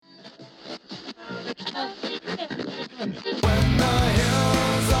When the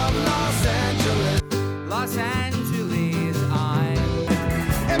hills of Los Angeles, I'm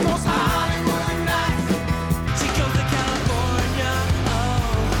in those Hollywood nights. She goes to California,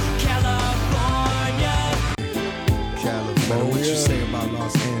 oh, California. What you say about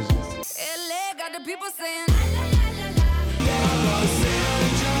Los Angeles? LA got the people saying,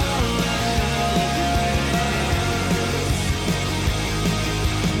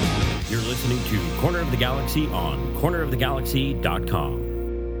 You're listening to Corner of the Galaxy on cornerofthegalaxy.com.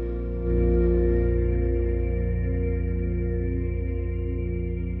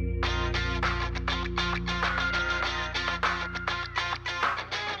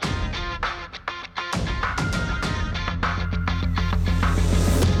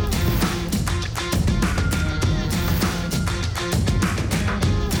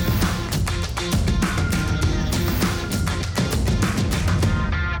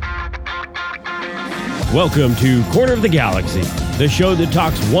 Welcome to Corner of the Galaxy, the show that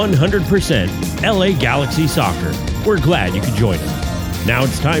talks 100% LA Galaxy soccer. We're glad you could join us. Now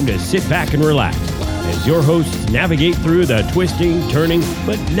it's time to sit back and relax as your hosts navigate through the twisting, turning,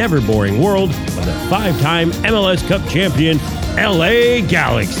 but never boring world of the five-time MLS Cup champion, LA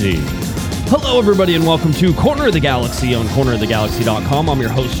Galaxy. Hello, everybody, and welcome to Corner of the Galaxy on cornerofthegalaxy.com. I'm your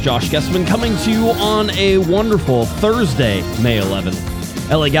host, Josh Gessman, coming to you on a wonderful Thursday, May 11th.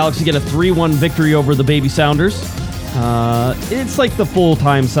 LA Galaxy get a 3-1 victory over the Baby Sounders. It's like the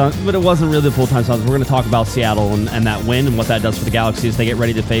full-time Sounders, but it wasn't really the full-time Sounders. We're going to talk about Seattle and that win and what that does for the Galaxy as they get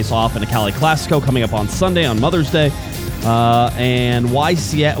ready to face off in a Cali-Clasico coming up on Sunday on Mother's Day, and why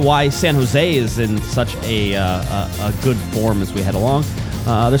San Jose is in such a good form as we head along.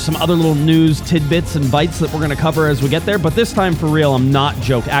 There's some other little news tidbits and bites that we're going to cover as we get there, but this time for real, I'm not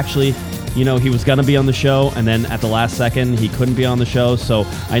joking. Actually, you know, he was going to be on the show, and then at the last second, he couldn't be on the show. So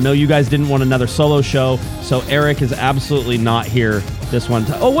I know you guys didn't want another solo show, so Eric is absolutely not here this one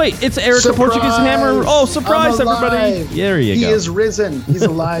time. Oh, wait, it's Eric the Portuguese Hammer. Oh, surprise, everybody. Yeah, there you go. He is risen. He's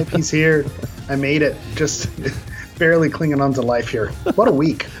alive. He's here. I made it. Just barely clinging on to life here. What a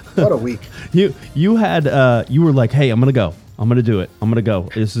week. What a week. You were like, hey, I'm going to go. I'm going to do it. I'm going to go.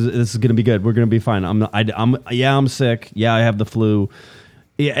 This is going to be good. We're going to be fine. I'm sick. Yeah, I have the flu.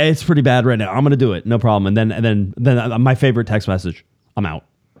 Yeah, it's pretty bad right now. I'm gonna do it, no problem. And then my favorite text message. I'm out.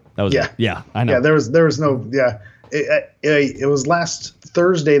 That was it. Yeah, I know. Yeah, there was no. Yeah, it was last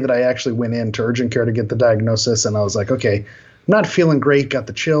Thursday that I actually went into urgent care to get the diagnosis, and I was like, okay, I'm not feeling great. Got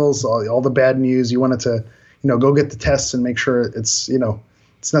the chills, all the bad news. You wanted to, go get the tests and make sure it's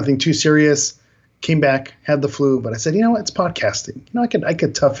nothing too serious. Came back, had the flu, but I said, it's podcasting. I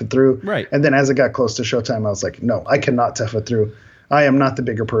could tough it through. Right. And then as it got close to showtime, I was like, no, I cannot tough it through. I am not the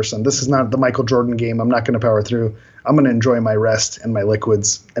bigger person. This is not the Michael Jordan game. I'm not going to power through. I'm going to enjoy my rest and my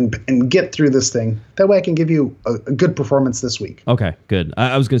liquids and get through this thing. That way I can give you a good performance this week. Okay, good.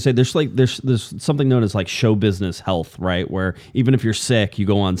 I was going to say there's something known as like show business health, right? Where even if you're sick, you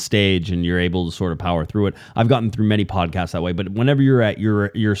go on stage and you're able to sort of power through it. I've gotten through many podcasts that way, but whenever you're at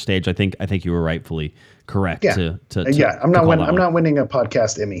your stage, I think you were rightfully correct. Yeah. I'm not winning a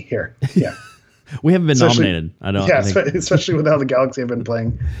podcast Emmy here. Yeah. We haven't been nominated. Especially with how the Galaxy have been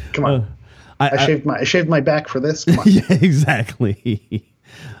playing. Come on, I shaved my back for this. Come on. Yeah, exactly.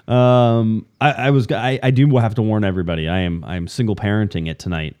 I do have to warn everybody. I'm single parenting it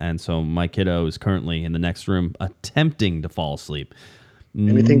tonight, and so my kiddo is currently in the next room attempting to fall asleep.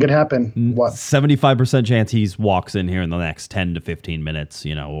 Anything could happen. What? 75% chance he walks in here in the next 10 to 15 minutes,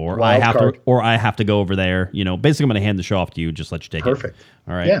 or I have to go over there, basically I'm going to hand the show off to you, just let you take it. Perfect.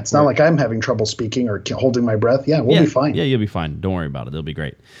 All right. Yeah. It's not like I'm having trouble speaking or holding my breath. Yeah. We'll be fine. Yeah. You'll be fine. Don't worry about it. It'll be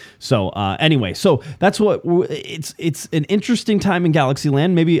great. So anyway, so that's what it's an interesting time in Galaxy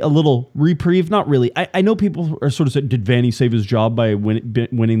Land, maybe a little reprieve. Not really. I know people are sort of saying, did Vanny save his job by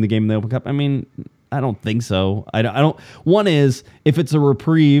winning the game in the Open Cup? I mean, I don't think so. I don't. One is, if it's a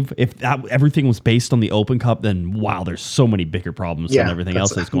reprieve, if everything was based on the Open Cup, then wow, there's so many bigger problems than everything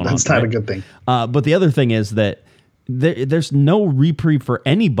else that's going on. That's not a good thing. But the other thing is that there's no reprieve for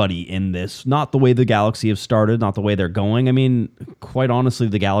anybody in this. Not the way the Galaxy have started, not the way they're going. I mean, quite honestly,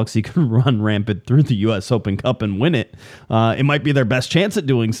 the Galaxy could run rampant through the U.S. Open Cup and win it. It might be their best chance at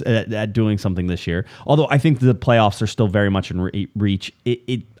doing something this year. Although I think the playoffs are still very much in reach.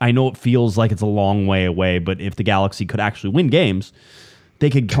 I know it feels like it's a long way away, but if the Galaxy could actually win games,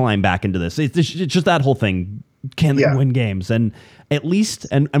 they could climb back into this. It's just that whole thing. Can they win games? And at least,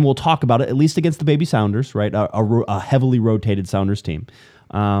 and we'll talk about it, at least against the Baby Sounders, right? A heavily rotated Sounders team.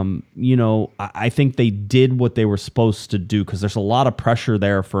 I think they did what they were supposed to do, because there's a lot of pressure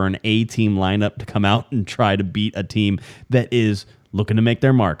there for an A-team lineup to come out and try to beat a team that is looking to make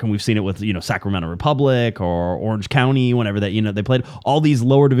their mark. And we've seen it with, Sacramento Republic or Orange County, whenever that, they played all these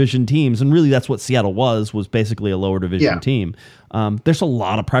lower division teams. And really that's what Seattle was basically a lower division team. There's a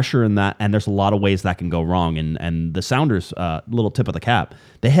lot of pressure in that, and there's a lot of ways that can go wrong. And the Sounders, little tip of the cap,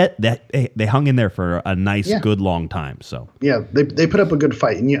 they hung in there for a nice, good long time. So yeah, they put up a good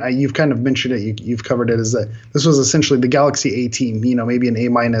fight, and you've kind of mentioned it. You've covered it as that this was essentially the Galaxy A team. Maybe an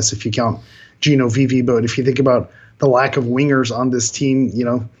A- if you count Gino Vivi, but if you think about the lack of wingers on this team,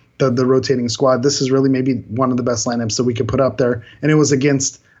 the rotating squad, this is really maybe one of the best lineups that we could put up there. And it was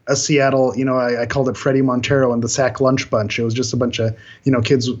against a Seattle, I called it Freddie Montero and the sack lunch bunch. It was just a bunch of,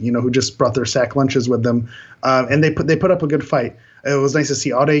 kids, who just brought their sack lunches with them. And they put up a good fight. It was nice to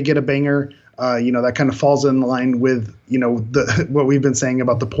see Ade get a banger. That kind of falls in line with, what we've been saying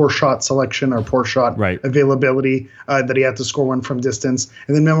about the poor shot selection or poor shot availability, that he had to score one from distance.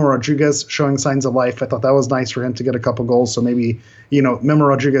 And then Memo Rodriguez showing signs of life. I thought that was nice for him to get a couple goals. So maybe, Memo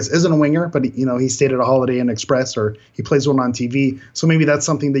Rodriguez isn't a winger, but, he stayed at a Holiday Inn Express, or he plays one on TV. So maybe that's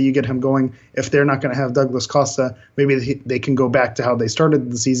something that you get him going. If they're not going to have Douglas Costa, maybe they can go back to how they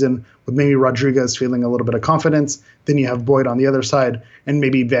started the season with maybe Rodriguez feeling a little bit of confidence. Then you have Boyd on the other side, and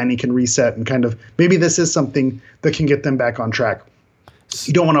maybe Vanny can reset and kind of maybe this is something that can get them back on track.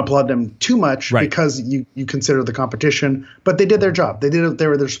 You don't want to applaud them too much because you consider the competition, but they did their job. They did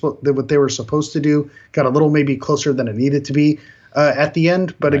what they were supposed to do. Got a little maybe closer than it needed to be at the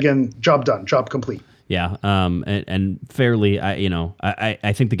end, but again, job done, job complete. Yeah, and fairly,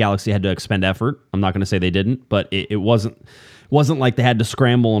 I think the Galaxy had to expend effort. I'm not going to say they didn't, but it wasn't like they had to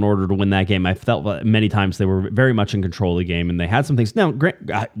scramble in order to win that game. I felt many times they were very much in control of the game, and they had some things. Now, want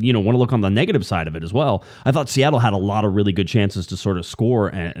to look on the negative side of it as well. I thought Seattle had a lot of really good chances to sort of score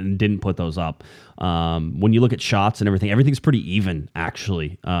and didn't put those up. When you look at shots and everything's pretty even,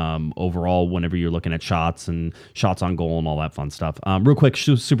 actually, overall, whenever you're looking at shots and shots on goal and all that fun stuff. Real quick,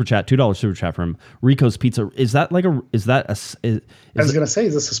 super chat, $2 super chat from Rico's Pizza. I was going to say,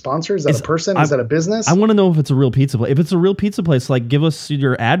 is this a sponsor? Is that a person? Is that a business? I want to know if it's a real pizza place. If it's a real pizza place, give us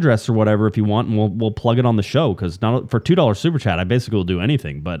your address or whatever if you want, and we'll plug it on the show, because for $2 super chat, I basically will do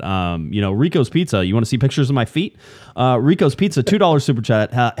anything. But, Rico's Pizza, you want to see pictures of my feet? Rico's Pizza, $2 super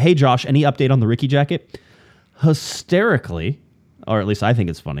chat. Hey, Josh, any update on the Ricky jacket? Hysterically, or at least I think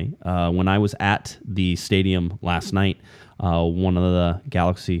it's funny, when I was at the stadium last night, one of the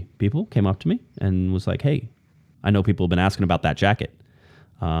Galaxy people came up to me and was like, hey, I know people have been asking about that jacket.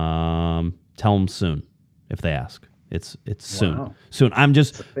 Tell them soon if they ask. It's soon. Wow. Soon.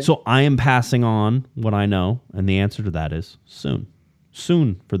 I am passing on what I know, and the answer to that is soon.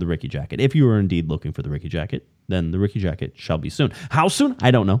 Soon for the Ricky jacket. If you are indeed looking for the Ricky jacket, then the Ricky jacket shall be soon. How soon?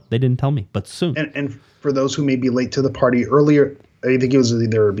 I don't know. They didn't tell me, but soon. And for those who may be late to the party, earlier, I think it was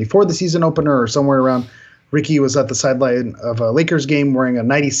either before the season opener or somewhere around, Ricky was at the sideline of a Lakers game wearing a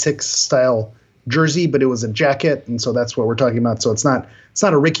 96 style jersey, but it was a jacket, and so that's what we're talking about. So it's not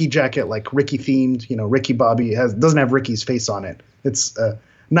a Ricky jacket like Ricky themed, Ricky Bobby doesn't have Ricky's face on it. It's a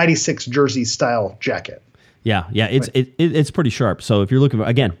 96 jersey style jacket. Yeah, it's pretty sharp. So if you're looking for,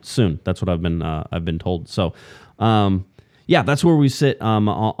 again, soon, that's what I've been told. So, that's where we sit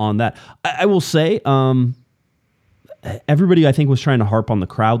on that. I will say, everybody I think was trying to harp on the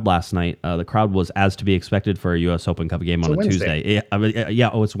crowd last night. The crowd was as to be expected for a U.S. Open Cup game on a Tuesday.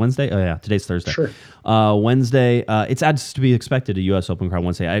 It's Wednesday. Oh yeah, today's Thursday. Sure. Wednesday. It's as to be expected. A U.S. Open crowd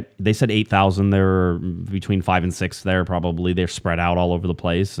Wednesday. They said 8,000. There were between 5 and 6 there probably. They're spread out all over the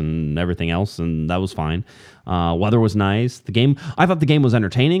place and everything else, and that was fine. Weather was nice. I thought the game was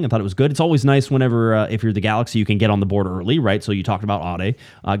entertaining. I thought it was good. It's always nice whenever if you're the Galaxy, you can get on the board early, right? So you talked about Ade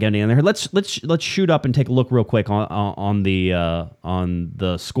getting in there. Let's shoot up and take a look real quick on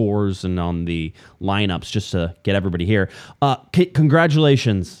the scores and on the lineups just to get everybody here.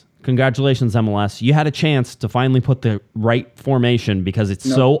 Congratulations, MLS. You had a chance to finally put the right formation because it's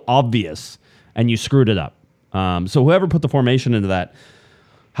so obvious, and you screwed it up. So whoever put the formation into that,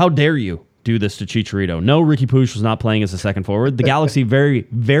 how dare you do this to Chicharito? No, Ricky Puig was not playing as a second forward. The Galaxy very,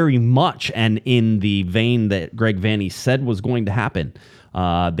 very much, and in the vein that Greg Vanny said was going to happen,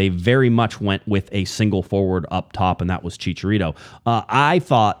 they very much went with a single forward up top, and that was Chicharito. I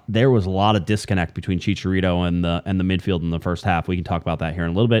thought there was a lot of disconnect between Chicharito and the midfield in the first half. We can talk about that here in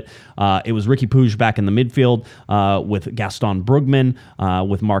a little bit. It was Ricky Puig back in the midfield with Gaston Brugman,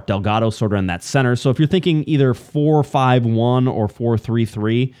 with Mark Delgado sort of in that center. So if you're thinking either 4-5-1 or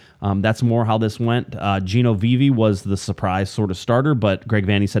 4-3-3, That's more how this went. Gino Vivi was the surprise sort of starter, but Greg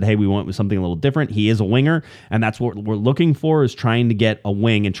Vanney said, hey, we went with something a little different. He is a winger, and that's what we're looking for, is trying to get a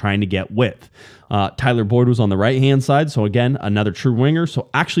wing and trying to get width. Tyler Boyd was on the right-hand side, so again, another true winger. So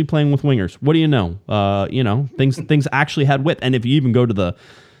actually playing with wingers. What do you know? Things actually had width. And if you even go to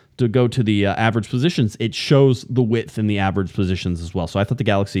the average positions, it shows the width in the average positions as well. So I thought the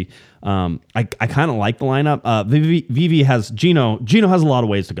Galaxy, I kind of like the lineup. Vivi has Gino. Gino has a lot of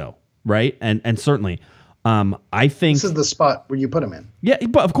ways to go, right? And certainly, I think this is the spot where you put him in. Yeah,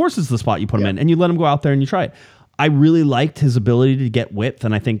 but of course it's the spot you put him in, and you let him go out there and you try it. I really liked his ability to get width,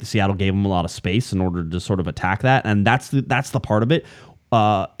 and I think Seattle gave him a lot of space in order to sort of attack that, and that's the part of it.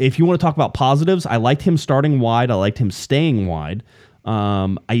 If you want to talk about positives, I liked him starting wide. I liked him staying wide.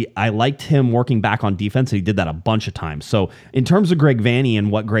 I liked him working back on defense, and he did that a bunch of times. So in terms of Greg Vanney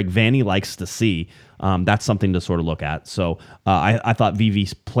and what Greg Vanney likes to see, that's something to sort of look at. So I thought Vivi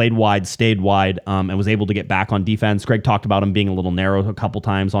played wide, stayed wide, and was able to get back on defense. Greg talked about him being a little narrow a couple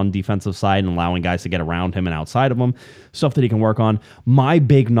times on defensive side and allowing guys to get around him and outside of him, stuff that he can work on. My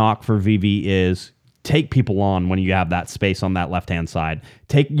big knock for Vivi is take people on when you have that space on that left-hand side.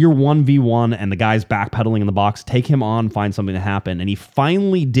 Take your 1v1 and the guy's backpedaling in the box. Take him on, find something to happen. And he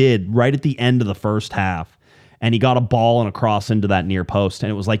finally did right at the end of the first half. And he got a ball and a cross into that near post.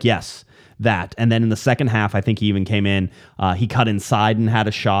 And it was like, yes, that. And then in the second half, I think he even came in. He cut inside and had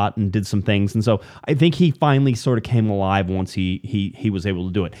a shot and did some things. And so I think he finally sort of came alive once he was able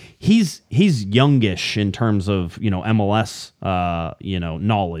to do it. He's youngish in terms of, MLS,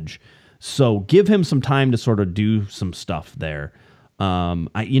 knowledge. So give him some time to sort of do some stuff there.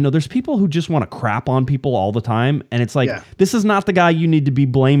 There's people who just want to crap on people all the time. And it's like, This is not the guy you need to be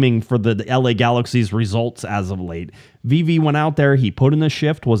blaming for the LA Galaxy's results as of late. VV went out there. He put in a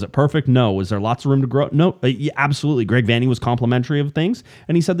shift. Was it perfect? No. Was there lots of room to grow? No, absolutely. Greg Vanney was complimentary of things,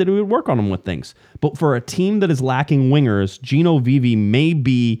 and he said that he would work on them with things. But for a team that is lacking wingers, Gino Vivi may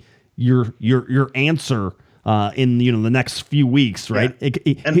be your answer in the next few weeks, right?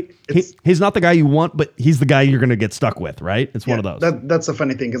 Yeah. He's not the guy you want, but he's the guy you're going to get stuck with, right? It's one of those. That's the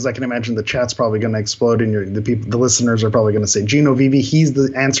funny thing, because I can imagine the chat's probably going to explode, and the listeners are probably going to say Gino Vivi, he's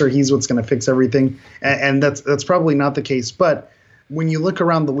the answer, he's what's going to fix everything, and that's probably not the case. But when you look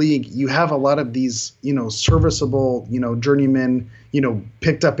around the league, you have a lot of these serviceable journeymen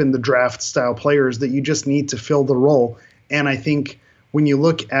picked up in the draft style players that you just need to fill the role. And I think when you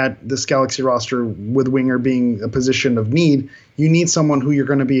look at this Galaxy roster, with winger being a position of need, you need someone who you're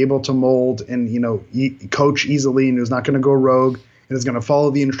going to be able to mold and coach easily, and who's not going to go rogue and is going to follow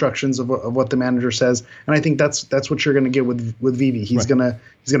the instructions of what the manager says. And I think that's what you're going to get with Vivi. He's right.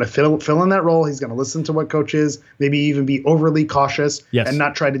 He's gonna fill in that role. He's going to listen to what coach is, maybe even be overly cautious and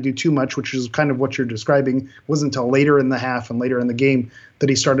not try to do too much, which is kind of what you're describing. It wasn't until later in the half and later in the game that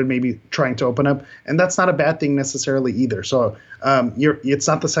he started maybe trying to open up, and that's not a bad thing necessarily either. So it's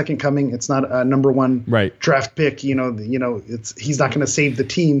not the second coming. It's not a number one draft pick. He's not going to save the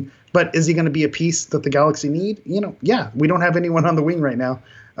team, but is he going to be a piece that the Galaxy need? We don't have anyone on the wing right now,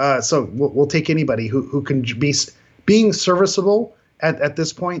 so we'll take anybody who can be being serviceable. At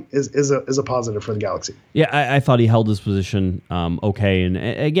this point is a positive for the Galaxy. Yeah, I thought he held his position okay. And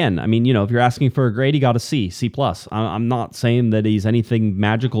again, if you're asking for a grade, he got a C+. I'm not saying that he's anything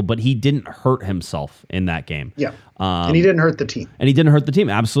magical, but he didn't hurt himself in that game. Yeah, and he didn't hurt the team.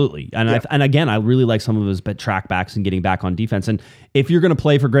 Absolutely. And and again, I really like some of his trackbacks and getting back on defense. And if you're going to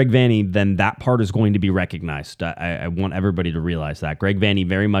play for Greg Vanney, then that part is going to be recognized. I want everybody to realize that. Greg Vanney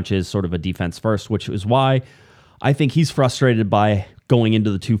very much is sort of a defense first, which is why I think he's frustrated by going into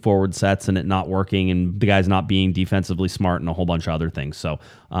the two forward sets and it not working and the guys not being defensively smart and a whole bunch of other things. So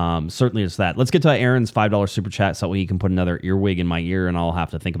certainly it's that. Let's get to Aaron's $5 super chat so he can put another earwig in my ear and I'll have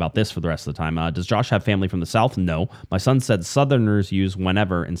to think about this for the rest of the time. Does Josh have family from the South? No. My son said Southerners use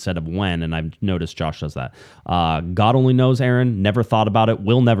whenever instead of when, and I've noticed Josh does that. God only knows, Aaron. Never thought about it.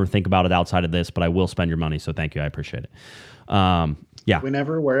 Will never think about it outside of this, but I will spend your money, so thank you. I appreciate it. Yeah.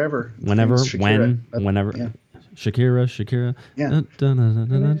 Whenever, wherever. Whenever, when, whenever. Yeah. Shakira. Yeah.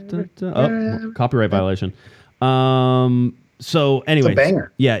 Copyright violation. So anyway, it's a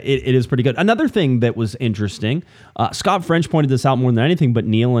banger. Yeah, it is pretty good. Another thing that was interesting, Scott French pointed this out more than anything, but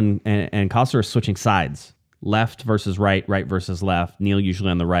Neil and Costa are switching sides. Left versus right versus left. Neil usually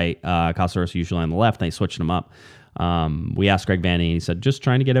on the right, Costa usually on the left. And they switched them up. We asked Greg Vanney, and he said, just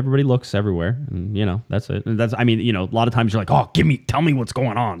trying to get everybody looks everywhere. And, that's it. And a lot of times you're like, oh, tell me what's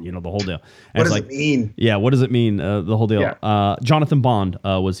going on, the whole deal. And what does it mean? Yeah, what does it mean, the whole deal? Yeah. Jonathan Bond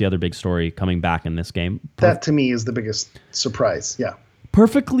was the other big story coming back in this game. That, to me, is the biggest surprise. Yeah.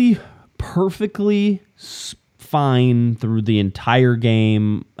 Perfectly fine through the entire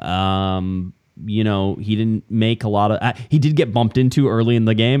game. He didn't make a lot of. He did get bumped into early in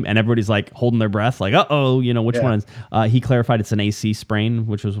the game, and everybody's like holding their breath, like, which one is? He clarified it's an AC sprain,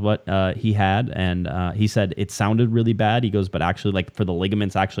 which was what he had, and he said it sounded really bad. He goes, but actually, like for the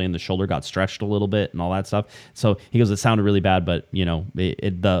ligaments, actually in the shoulder got stretched a little bit and all that stuff. So he goes, it sounded really bad, but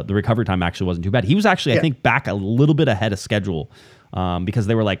the recovery time actually wasn't too bad. He was actually, I think, back a little bit ahead of schedule. Because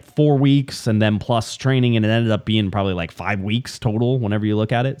they were like 4 weeks and then plus training, and it ended up being probably like 5 weeks total whenever you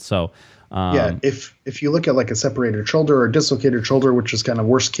look at it. So if you look at like a separated shoulder or a dislocated shoulder, which is kind of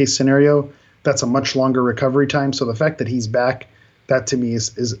worst case scenario, that's a much longer recovery time. So the fact that he's back, that to me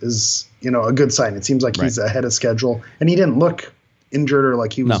is a good sign. It seems like he's ahead of schedule, and he didn't look injured or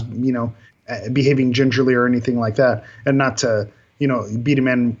like he was behaving gingerly or anything like that. And not to beat him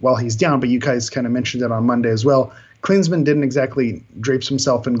in while he's down, but you guys kind of mentioned it on Monday as well. Klinsmann didn't exactly drapes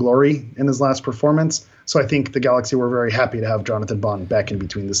himself in glory in his last performance, so I think the Galaxy were very happy to have Jonathan Bond back in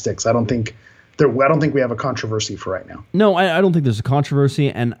between the sticks. I don't think we have a controversy for right now. No, I don't think there's a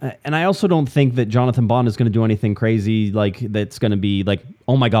controversy, and I also don't think that Jonathan Bond is going to do anything crazy like that's going to be like,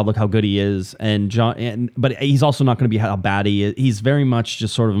 oh my God, look how good he is, but he's also not going to be how bad he is. He's very much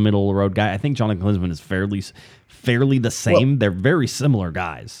just sort of a middle of the road guy. I think Jonathan Klinsmann is fairly the same. Well, they're very similar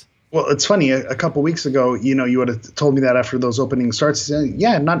guys. Well, it's funny. A couple weeks ago, you would have told me that after those opening starts,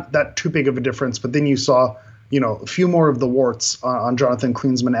 not that too big of a difference. But then you saw, a few more of the warts on Jonathan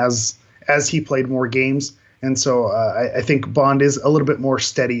Klinsmann as he played more games. And so I think Bond is a little bit more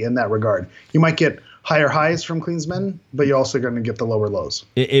steady in that regard. You might get higher highs from Klinsmann, but you're also going to get the lower lows.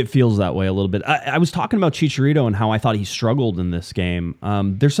 It feels that way a little bit. I was talking about Chicharito and how I thought he struggled in this game.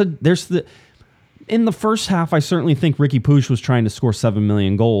 In the first half, I certainly think Ricky Puig was trying to score 7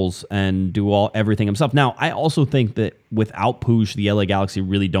 million goals and do everything himself. Now, I also think that without Puig, the LA Galaxy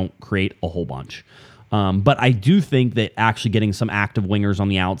really don't create a whole bunch. But I do think that actually getting some active wingers on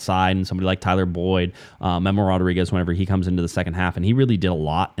the outside and somebody like Tyler Boyd, Memo Rodriguez, whenever he comes into the second half, and he really did a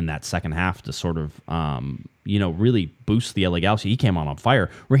lot in that second half to sort of, really boost the LA Galaxy. He came on fire.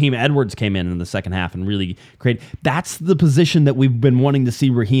 Raheem Edwards came in the second half and really created. That's the position that we've been wanting to see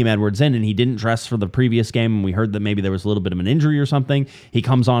Raheem Edwards in, and he didn't dress for the previous game, and we heard that maybe there was a little bit of an injury or something. He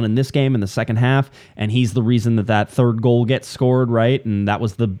comes on in this game in the second half, and he's the reason that third goal gets scored, right? And that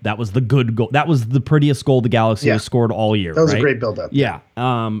was the good goal. That was the prettiest goal the Galaxy has scored all year. That was a great build-up. Yeah.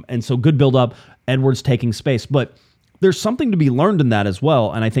 And so good build-up. Edwards taking space, but there's something to be learned in that as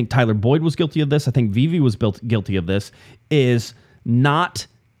well, and I think Tyler Boyd was guilty of this. I think Vivi was guilty of this, is not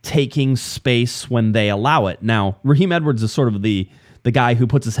taking space when they allow it. Now, Raheem Edwards is sort of the guy who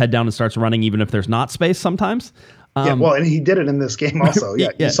puts his head down and starts running even if there's not space sometimes. And he did it in this game also. Yeah,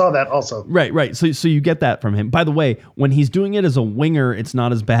 you saw that also. Right. So you get that from him. By the way, when he's doing it as a winger, it's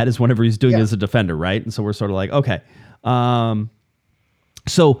not as bad as whenever he's doing it as a defender, right? And so we're sort of like, okay. I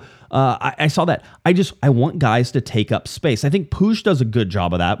saw that. I want guys to take up space. I think Puig does a good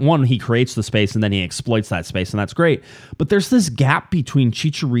job of that. One, he creates the space and then he exploits that space, and that's great. But there's this gap between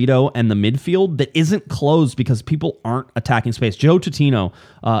Chicharito and the midfield that isn't closed because people aren't attacking space. Joe Tutino,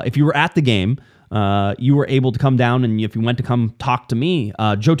 if you were at the game, you were able to come down, and if you went to come talk to me,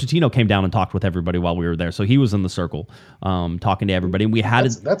 Joe Tutino came down and talked with everybody while we were there. So he was in the circle, talking to everybody. And we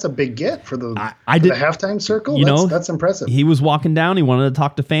had that's a big get for the halftime circle. That's impressive. He was walking down. He wanted to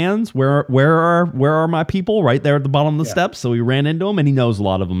talk to fans. Where are my people? Right there at the bottom of the steps. So we ran into him, and he knows a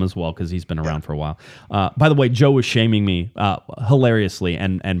lot of them as well because he's been around for a while. By the way, Joe was shaming me hilariously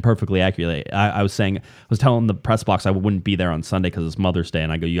and perfectly accurately. I was telling the press box I wouldn't be there on Sunday because it's Mother's Day,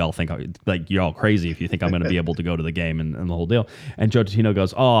 and I go, y'all think like y'all crazy if you think I'm going to be able to go to the game and the whole deal. And Joe Tutino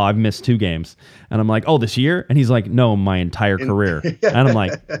goes, oh, I've missed 2 games. And I'm like, oh, this year? And he's like, no, my entire career. And I'm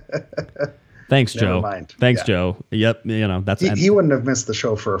like, thanks, Joe. Thanks, Joe. Yep. That's he wouldn't have missed the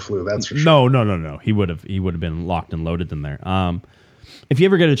show for a flu. That's for sure. No. He would have been locked and loaded in there. If you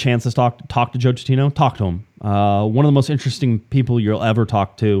ever get a chance to talk to Joe Tutino, talk to him. One of the most interesting people you'll ever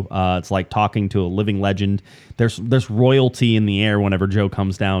talk to. It's like talking to a living legend. There's royalty in the air whenever Joe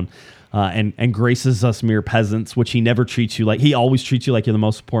comes down. And graces us mere peasants, which he never treats you like. He always treats you like you're the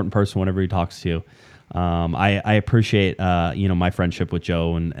most important person whenever he talks to you. I appreciate my friendship with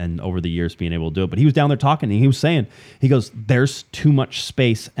Joe and over the years being able to do it. But he was down there talking, and he was saying, he goes, there's too much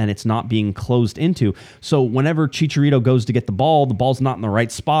space and it's not being closed into. So whenever Chicharito goes to get the ball's not in the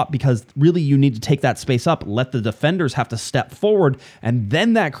right spot because really you need to take that space up, let the defenders have to step forward, and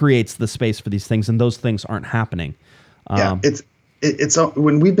then that creates the space for these things, and those things aren't happening. It's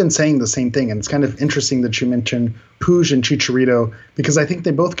when we've been saying the same thing, and it's kind of interesting that you mentioned Puig and Chicharito because I think they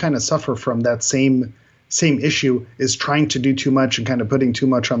both kind of suffer from that same same issue, is trying to do too much and kind of putting too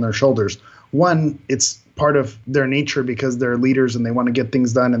much on their shoulders. One, it's part of their nature because they're leaders and they want to get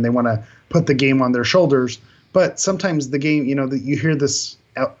things done and they want to put the game on their shoulders. But sometimes the game, you hear this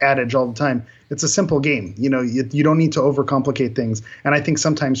adage all the time. It's a simple game. You don't need to overcomplicate things. And I think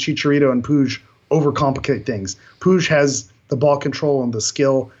sometimes Chicharito and Puig overcomplicate things. Puig has the ball control and the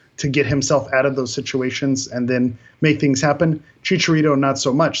skill to get himself out of those situations and then make things happen. Chicharito, not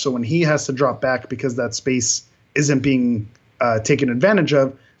so much. So when he has to drop back because that space isn't being taken advantage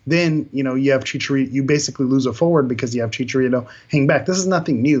of, then you have Chicharito. You basically lose a forward because you have Chicharito hang back. This is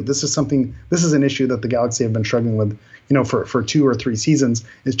nothing new. This is an issue that the Galaxy have been struggling with, for 2 or 3 seasons.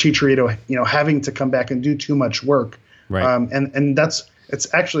 Is Chicharito, having to come back and do too much work. Right. And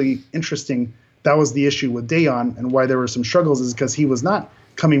it's actually interesting. That was the issue with Dayon, and why there were some struggles is because he was not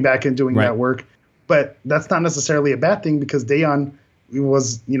coming back and doing that work. But that's not necessarily a bad thing because Dayon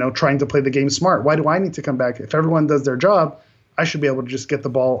was, trying to play the game smart. Why do I need to come back? If everyone does their job, I should be able to just get the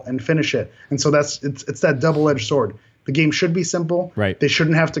ball and finish it. And so it's that double-edged sword. The game should be simple. Right. They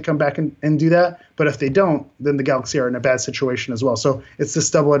shouldn't have to come back and do that. But if they don't, then the Galaxy are in a bad situation as well. So it's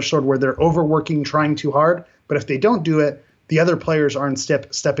this double-edged sword where they're overworking, trying too hard. But if they don't do it, the other players aren't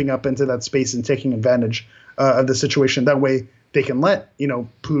stepping up into that space and taking advantage of the situation. That way they can let,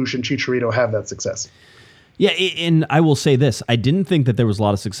 Puig and Chicharito have that success. Yeah, and I will say this. I didn't think that there was a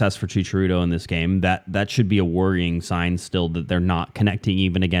lot of success for Chicharito in this game. That should be a worrying sign still that they're not connecting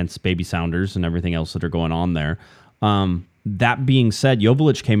even against Baby Sounders and everything else that are going on there. That being said,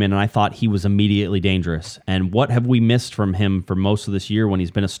 Joveljic came in and I thought he was immediately dangerous. And what have we missed from him for most of this year when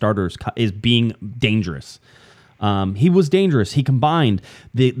he's been a starter is being dangerous. He was dangerous. He combined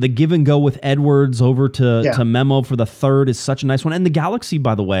the give and go with Edwards over to Memo for the third is such a nice one. And the Galaxy,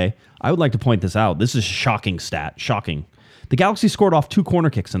 by the way, I would like to point this out. This is a shocking stat. Shocking. The Galaxy scored off 2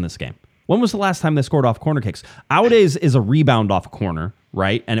 corner kicks in this game. When was the last time they scored off corner kicks? Nowadays is a rebound off a corner,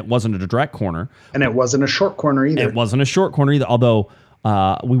 right? And it wasn't a direct corner. And it wasn't a short corner either. It wasn't a short corner either, although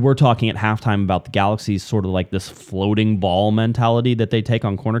we were talking at halftime about the Galaxy's sort of like this floating ball mentality that they take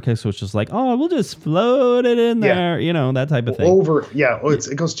on corner kicks, which is like, oh, we'll just float it in there, that type of thing.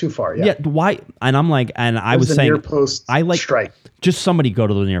 It goes too far. Yeah. Yeah. Why? And I'm like, and I was saying, near post strike. Just somebody go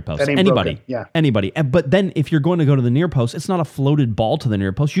to the near post. Anybody. Broken. Yeah. Anybody. But then if you're going to go to the near post, it's not a floated ball to the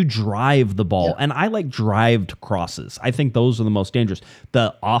near post. You drive the ball. Yeah. And I like drived crosses. I think those are the most dangerous.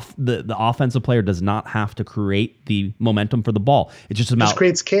 The offensive player does not have to create the momentum for the ball. It's just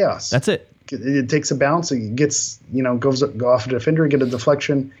creates chaos. That's it. It takes a bounce. It gets, go off a defender, get a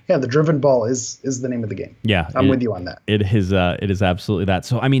deflection. Yeah, the driven ball is the name of the game. Yeah, I'm with you on that. It is absolutely that.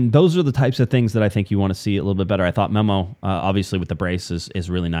 So, I mean, those are the types of things that I think you want to see a little bit better. I thought Memo, obviously with the brace, is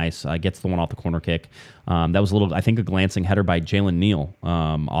really nice. Gets the one off the corner kick. That was a glancing header by Jalen Neal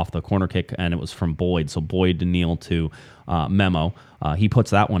off the corner kick, and it was from Boyd. So Boyd to Neal to Memo. He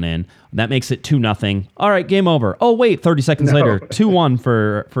puts that one in. That makes it 2-0. All right, game over. Oh, wait, 30 seconds later,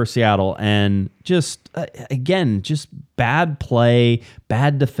 2-1 for Seattle. And just, again, just bad play,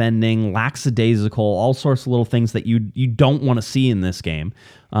 bad defending, lackadaisical, all sorts of little things that you don't want to see in this game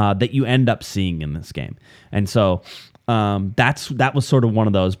that you end up seeing in this game. And so that was sort of one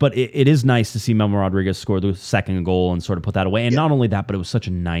of those, but it is nice to see Memo Rodriguez score the second goal and sort of put that away. And not only that, but it was such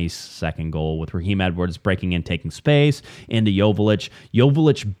a nice second goal with Raheem Edwards breaking in, taking space into Joveljic.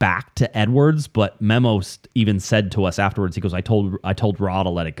 Joveljic back to Edwards, but Memo even said to us afterwards, he goes, I told Raw to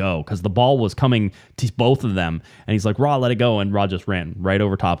let it go because the ball was coming to both of them. And he's like, Raw, let it go. And Raw just ran right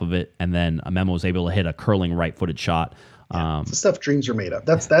over top of it. And then Memo was able to hit a curling right-footed shot. The stuff dreams are made of.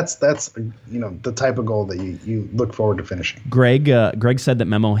 That's the type of goal that you look forward to finishing. Greg said that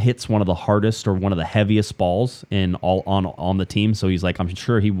Memo hits one of the hardest or one of the heaviest balls on the team. So he's like, I'm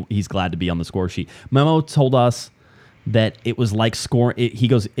sure he's glad to be on the score sheet. Memo told us that it was like scoring. He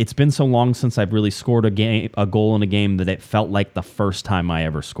goes, it's been so long since I've really scored a goal in a game that it felt like the first time I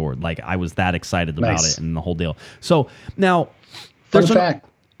ever scored. Like I was that excited about it and the whole deal. So now, fun fact: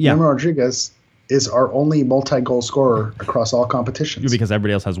 Memo Rodriguez is our only multi-goal scorer across all competitions. Because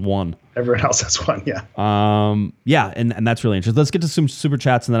everybody else has one. Everyone else has one, yeah. And that's really interesting. Let's get to some super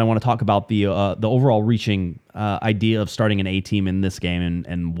chats, and then I want to talk about the overall reaching idea of starting an A team in this game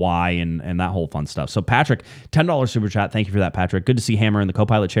and why and that whole fun stuff. So Patrick, $10 super chat. Thank you for that, Patrick. Good to see Hammer in the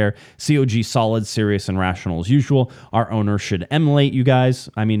co-pilot chair. COG solid, serious, and rational as usual. Our owner should emulate you guys.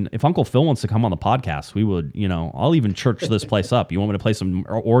 I mean, if Uncle Phil wants to come on the podcast, we would, I'll even church this place up. You want me to play some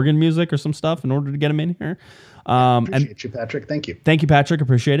organ music or some stuff in order order to get him in here. Appreciate you, Patrick. Thank you. Thank you, Patrick.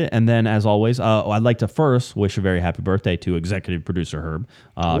 Appreciate it. And then, as always, I'd like to first wish a very happy birthday to executive producer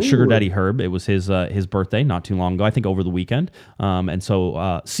Herb, Sugar Daddy Herb. It was his birthday not too long ago, I think over the weekend. And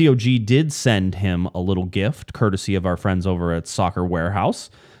so COG did send him a little gift, courtesy of our friends over at Soccer Warehouse,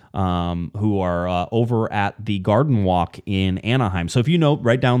 who are over at the Garden Walk in Anaheim. So if you know,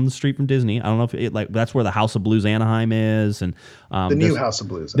 right down the street from Disney, I don't know if that's where the House of Blues Anaheim is, and the new House of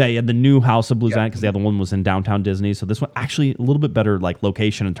Blues. Yeah, the new House of Blues, because the other one was in downtown Disney. So this one actually a little bit better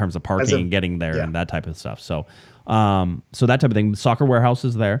location in terms of parking and getting there and that type of stuff. So so that type of thing. The Soccer Warehouse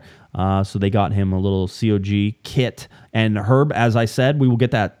is there. So they got him a little COG kit. And Herb, as I said, we will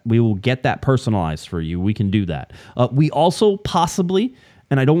get that personalized for you. We can do that. We also possibly,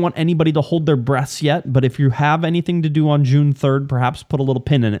 and I don't want anybody to hold their breaths yet, but if you have anything to do on June 3rd, perhaps put a little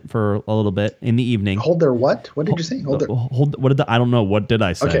pin in it for a little bit in the evening. Hold their what? What did you say? I don't know. What did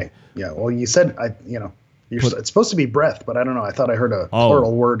I say? Okay. Yeah. Well, you said, it's supposed to be breath, but I don't know. I thought I heard a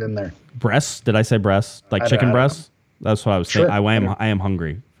plural word in there. Breasts? Did I say breasts? Like chicken breasts? That's what I was saying. Sure. I am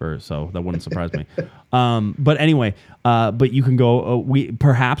hungry so that wouldn't surprise me. But anyway, but you can go. We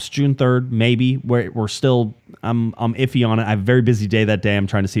perhaps June 3rd, maybe. We're still. I'm iffy on it. I have a very busy day that day. I'm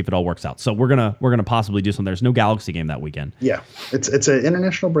trying to see if it all works out. So we're gonna possibly do something. There's no Galaxy game that weekend. Yeah, it's an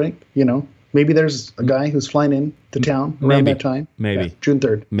international break. Maybe there's a guy who's flying in to town around that time. Maybe. Yeah, June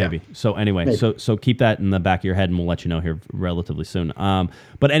 3rd. Maybe. Yeah. So anyway, so keep that in the back of your head, and we'll let you know here relatively soon.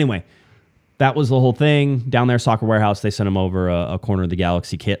 But anyway. That was the whole thing. Down there, Soccer Warehouse, they sent him over a Corner of the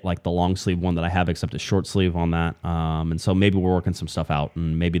Galaxy kit, like the long sleeve one that I have, except a short sleeve on that. And so maybe we're working some stuff out,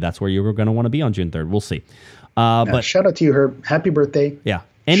 and maybe that's where you're going to want to be on June 3rd. We'll see. But shout out to you, Herb. Happy birthday. Yeah.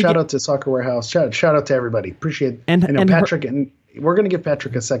 And shout out to Soccer Warehouse. Shout out to everybody. Appreciate it. And Patrick, and we're going to give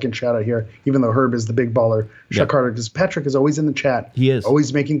Patrick a second shout out here, even though Herb is the big baller. Chuck Harder, because Patrick is always in the chat. He is.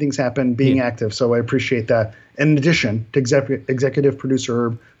 Always making things happen, being active. So I appreciate that. In addition to executive producer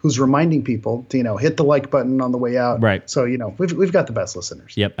Herb, who's reminding people to, hit the like button on the way out. Right. So, we've got the best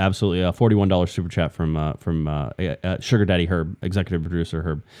listeners. Yep, absolutely. $41 super chat from Sugar Daddy Herb, executive producer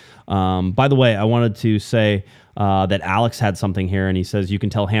Herb. By the way, I wanted to say that Alex had something here, and he says you can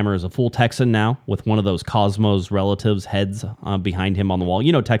tell Hammer is a full Texan now with one of those Cosmos relatives' heads behind him on the wall.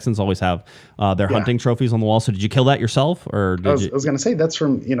 Texans always have their hunting trophies on the wall. So did you kill that yourself, or did I was going to say that's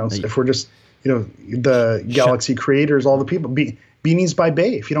from if we're just the Galaxy creators, all the people. Beanies by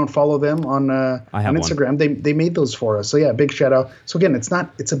Bay. If you don't follow them on Instagram, they made those for us. So yeah, big shout out. So again, it's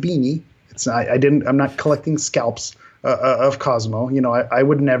a beanie. It's not. I'm not collecting scalps of Cosmo. I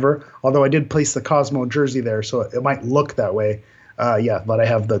would never. Although I did place the Cosmo jersey there, so it might look that way. But I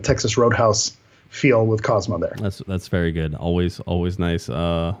have the Texas Roadhouse feel with Cosmo there. That's very good. Always nice.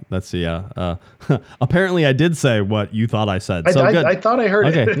 Apparently I did say what you thought I said. So good. I thought I heard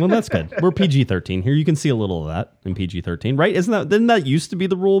it. Okay, well that's good. We're PG-13 here. You can see a little of that in PG-13, right? Didn't that used to be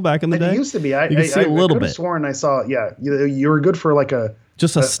the rule back in the day? It used to be. You can see a little bit. Sworn I saw. Yeah, you were good for like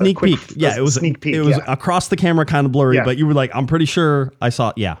just a sneak peek. Yeah, it was sneak peek. It was across the camera, kind of blurry, but you were like, I'm pretty sure I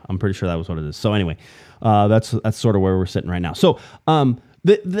saw. Yeah, I'm pretty sure that was what it is. So anyway, that's sort of where we're sitting right now. So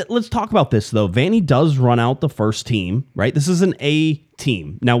let's talk about this though. Vanny does run out the first team, right? This is an A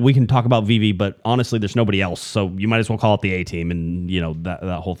team. Now we can talk about VV, but honestly, there's nobody else, so you might as well call it the A team, and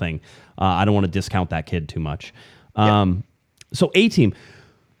that whole thing. I don't want to discount that kid too much. So A team.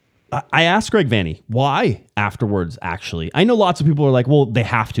 I asked Greg Vanny why afterwards, actually. I know lots of people are like, well, they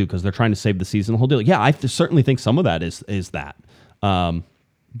have to because they're trying to save the season, the whole deal. Yeah, I certainly think some of that is that.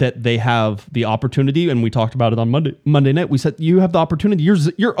 That they have the opportunity, and we talked about it on Monday night. We said you have the opportunity. You're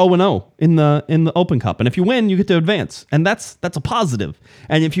 0-0 in the Open Cup, and if you win, you get to advance, and that's a positive.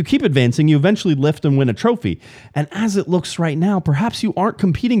 And if you keep advancing, you eventually lift and win a trophy. And as it looks right now, perhaps you aren't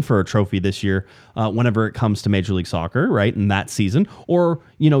competing for a trophy this year. Whenever it comes to Major League Soccer, right, in that season, or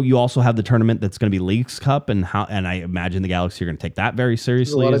you also have the tournament that's going to be Leagues Cup, and I imagine the Galaxy are going to take that very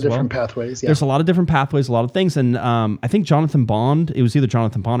seriously. There's a lot of different pathways. Yeah. There's a lot of different pathways, a lot of things, and I think Jonathan Bond. It was either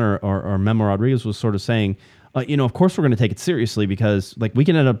Jonathan Bond or Memo Rodriguez was sort of saying, of course we're going to take it seriously because we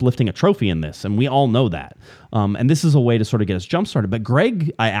can end up lifting a trophy in this, and we all know that. And this is a way to sort of get us jump started. But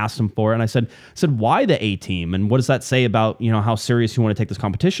Greg, I asked him for it, and I said, why the A team, and what does that say about how serious you want to take this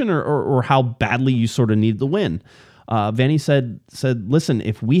competition, or how badly you sort of need the win? Vanny said, listen,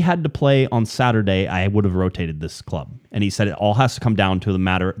 if we had to play on Saturday, I would have rotated this club. And he said it all has to come down to the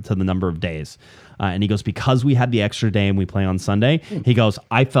number of days. And he goes, because we had the extra day and we play on Sunday, he goes,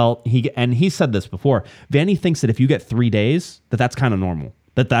 and he said this before, Vanny thinks that if you get 3 days, that's kind of normal.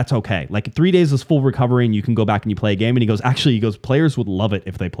 That's okay. Like 3 days is full recovery and you can go back and you play a game. And he goes, players would love it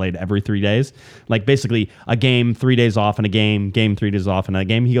if they played every 3 days. Like basically a game, 3 days off and a game, 3 days off and a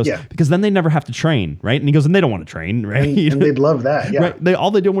game. He goes, because then they never have to train, right? And he goes, and they don't want to train, right? And they'd love that, yeah. Right?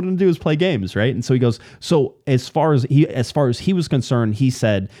 All they don't want to do is play games, right? And so he goes, so as far as he was concerned, he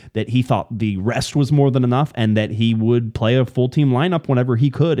said that he thought the rest was more than enough and that he would play a full team lineup whenever he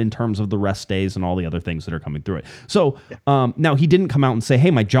could in terms of the rest days and all the other things that are coming through it. So now he didn't come out and say, hey,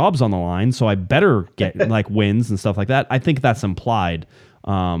 my job's on the line, so I better get like wins and stuff like that. I think that's implied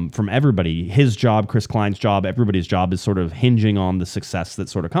from everybody. His job, Chris Klein's job, everybody's job is sort of hinging on the success that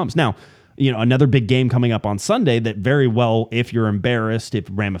sort of comes. Now, another big game coming up on Sunday that very well, if you're embarrassed, if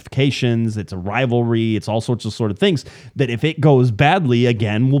ramifications, it's a rivalry, it's all sorts of sort of things, that if it goes badly,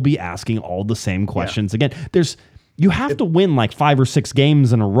 again, we'll be asking all the same questions again. You have to win like 5 or 6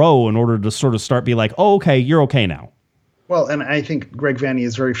 games in a row in order to sort of start be like, oh, okay, you're okay now. Well, and I think Greg Vanney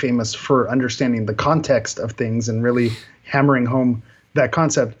is very famous for understanding the context of things and really hammering home that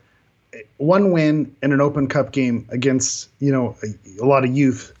concept. One win in an Open Cup game against, a lot of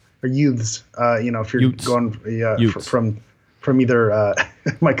youths, if you're going from either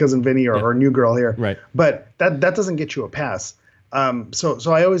my cousin Vinny or New Girl here. Right. But that doesn't get you a pass.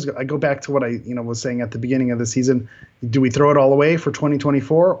 So I go back to what I was saying at the beginning of the season. Do we throw it all away for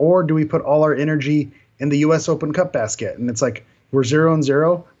 2024, or do we put all our energy in the U.S. Open Cup basket? And it's like, we're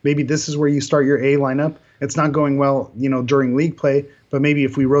 0-0. Maybe this is where you start your A lineup. It's not going well, during league play, but maybe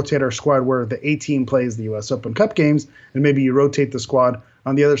if we rotate our squad where the A team plays the U.S. Open Cup games, and maybe you rotate the squad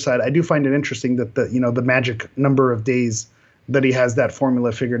on the other side. I do find it interesting that the magic number of days that he has that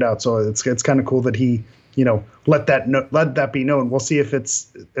formula figured out. So it's kind of cool that he, let that be known. We'll see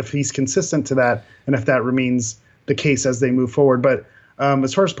if he's consistent to that and if that remains the case as they move forward. But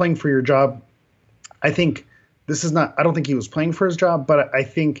as far as playing for your job, I think I don't think he was playing for his job, but I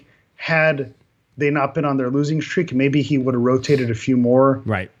think had they not been on their losing streak, maybe he would have rotated a few more,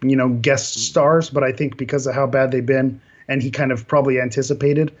 guest stars. But I think because of how bad they've been, and he kind of probably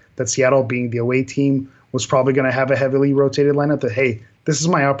anticipated that Seattle, being the away team, was probably going to have a heavily rotated lineup, that, hey, this is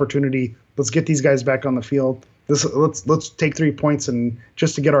my opportunity. Let's get these guys back on the field. Let's take 3 points and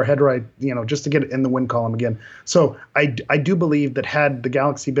just to get our head right, just to get in the win column again. So I do believe that had the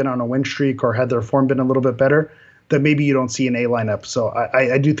Galaxy been on a win streak or had their form been a little bit better, that maybe you don't see an A lineup. So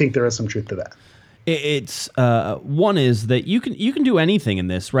I do think there is some truth to that. It's one is that you can do anything in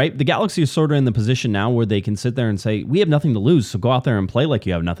this, right? The Galaxy is sort of in the position now where they can sit there and say, we have nothing to lose, so go out there and play like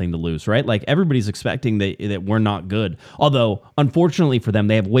you have nothing to lose, right? Like everybody's expecting that we're not good. Although, unfortunately for them,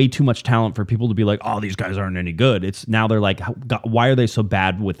 they have way too much talent for people to be like, oh, these guys aren't any good. It's now they're like, why are they so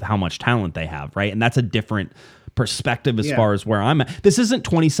bad with how much talent they have, right? And that's a different perspective as far as where I'm at. This isn't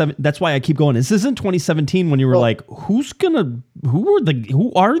 27. That's why I keep going. This isn't 2017 when you were like, who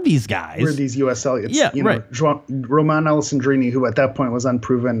are these guys? Who are these USL? It's, right. Roman Alessandrini, who at that point was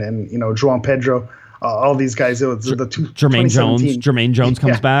unproven, and João Pedro, all these guys. It was the two. Jermaine Jones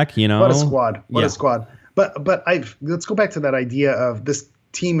comes back. What a squad! What a squad! But let's go back to that idea of this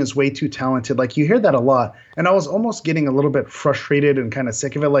team is way too talented. Like, you hear that a lot, and I was almost getting a little bit frustrated and kind of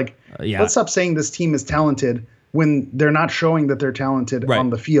sick of it. Like, let's stop saying this team is talented when they're not showing that they're talented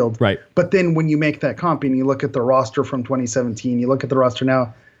on the field. Right. But then when you make that comp and you look at the roster from 2017, you look at the roster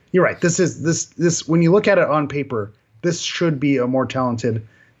now, you're right. This when you look at it on paper, this should be a more talented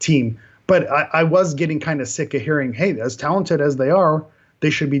team. But I was getting kind of sick of hearing, hey, as talented as they are, they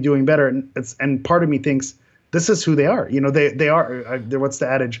should be doing better. And part of me thinks this is who they are. They are. What's the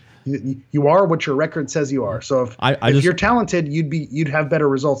adage? You are what your record says you are. So if you're talented, you'd have better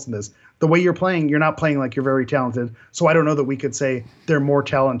results than this. The way you're playing, you're not playing like you're very talented. So I don't know that we could say they're more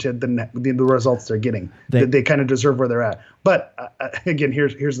talented than the results they're getting. They kind of deserve where they're at. But again,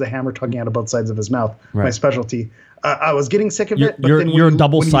 here's the hammer tugging out of both sides of his mouth. Right. My specialty. I was getting sick of it. But you're a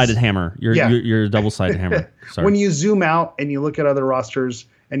double-sided hammer. You're a double-sided hammer. Sorry. When you zoom out and you look at other rosters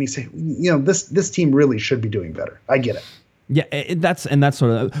and you say, this team really should be doing better. I get it. Yeah, that's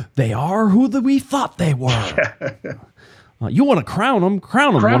sort of, they are who we thought they were. You want to crown them?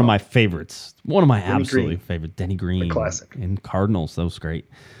 Crown them. One of my favorites. One of my absolutely favorite. Denny Green. The classic. And Cardinals. That was great.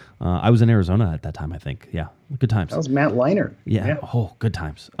 I was in Arizona at that time, I think. Yeah, good times. That was Matt Leinart. Yeah. Oh, good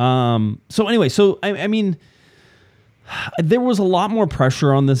times. So anyway, I mean, there was a lot more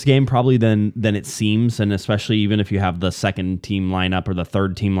pressure on this game probably than it seems, and especially even if you have the second team lineup or the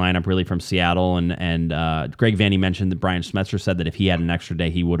third team lineup really from Seattle. And Greg Vanney mentioned that Brian Schmetzer said that if he had an extra day,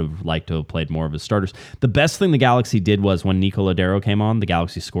 he would have liked to have played more of his starters. The best thing the Galaxy did was when Nico Lodeiro came on, the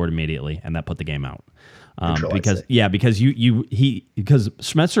Galaxy scored immediately, and that put the game out. Because because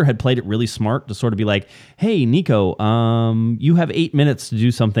Schmetzer had played it really smart to sort of be like, hey, Nico, you have 8 minutes to do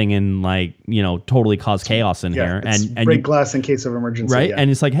something and totally cause chaos in here. And break glass in case of emergency. Right. Yeah.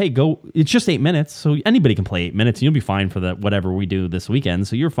 And it's like, hey, go, it's just 8 minutes. So anybody can play 8 minutes and you'll be fine for whatever we do this weekend.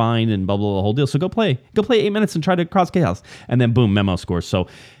 So you're fine and blah, blah, the whole deal. So go play 8 minutes and try to cause chaos. And then boom, Memo scores. So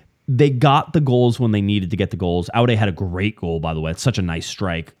they got the goals when they needed to get the goals. Aude had a great goal, by the way. It's such a nice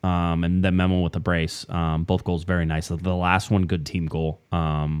strike. And then Memo with the brace. Both goals very nice. The last one, good team goal.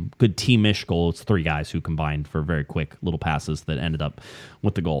 Good teamish goal. It's 3 guys who combined for very quick little passes that ended up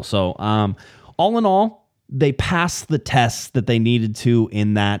with the goal. So all in all, they passed the tests that they needed to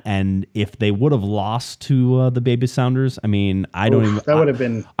in that. And if they would have lost to the Baby Sounders, I mean, that would have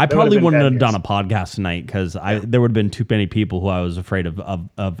been. I probably wouldn't have done a podcast tonight because there would have been too many people who I was afraid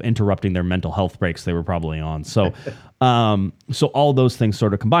of interrupting their mental health breaks they were probably on. So, so all those things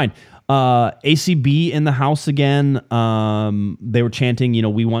sort of combined. ACB in the house again. They were chanting,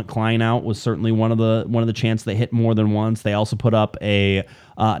 we want Klein out was certainly one of the chants they hit more than once. They also put up a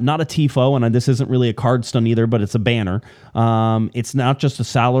not a TIFO, and this isn't really a card stun either, but it's a banner. It's not just a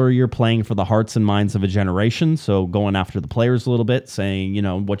salary, you're playing for the hearts and minds of a generation. So going after the players a little bit, saying,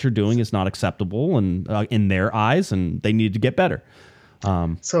 what you're doing is not acceptable and in their eyes, and they need to get better.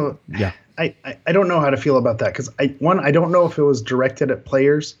 So yeah, I don't know how to feel about that because I don't know if it was directed at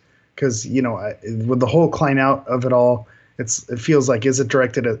players. Because, with the whole Klein out of it all, it feels like, is it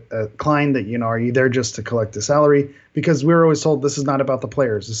directed at Klein that, are you there just to collect a salary? Because we were always told this is not about the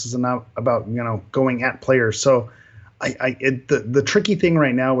players. This is not about, going at players. So the tricky thing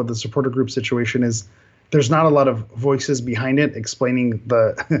right now with the supporter group situation is there's not a lot of voices behind it explaining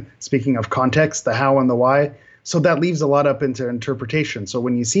speaking of context, the how and the why. So that leaves a lot up into interpretation. So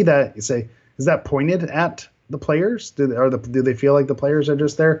when you see that, you say, is that pointed at the players? Do they feel like the players are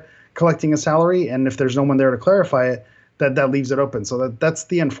just there collecting a salary? And if there's no one there to clarify it, that leaves it open. So that's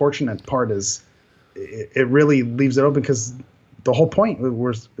the unfortunate part is it really leaves it open because the whole point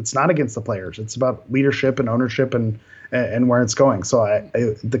was it's not against the players. It's about leadership and ownership and where it's going. So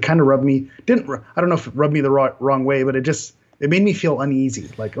the kind of rubbed me I don't know if it rubbed me the wrong way, but it made me feel uneasy.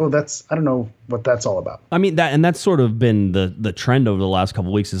 Like, I don't know what that's all about. I mean, that's sort of been the trend over the last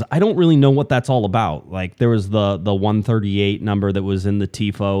couple of weeks is I don't really know what that's all about. Like there was the 138 number that was in the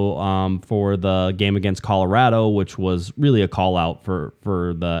TIFO for the game against Colorado, which was really a call out for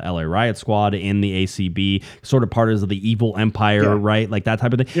the LA Riot Squad in the ACB, sort of part of the evil empire, right? Like that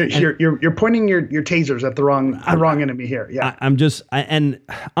type of thing. You're pointing your tasers at the wrong enemy here. Yeah.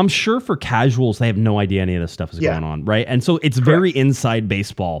 I'm sure for casuals, they have no idea any of this stuff is going on, right? And so it's very inside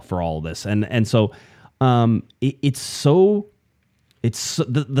baseball for all of this. And so it's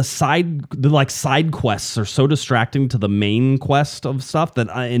the side quests are so distracting to the main quest of stuff that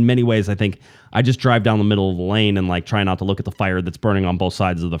in many ways, I think I just drive down the middle of the lane and try not to look at the fire that's burning on both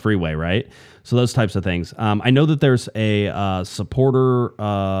sides of the freeway. Right. So those types of things. I know that there's a supporter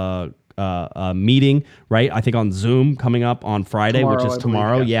meeting, right? I think on Zoom coming up on Friday, which is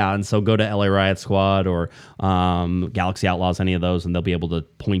tomorrow. Believe, yeah. And so go to LA Riot Squad or Galaxy Outlaws, any of those, and they'll be able to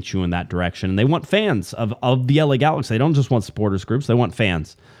point you in that direction. And they want fans of the LA Galaxy. They don't just want supporters groups. They want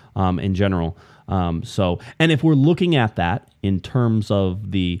fans in general. And if we're looking at that in terms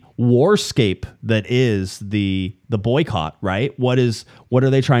of the warscape that is the boycott, right? What are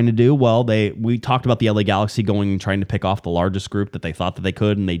they trying to do? Well, we talked about the LA Galaxy going and trying to pick off the largest group that they thought that they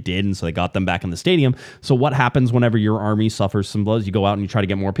could, and they did, and so they got them back in the stadium. So what happens whenever your army suffers some blows? You go out and you try to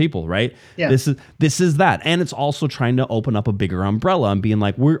get more people, right? Yeah. This is that. And it's also trying to open up a bigger umbrella and being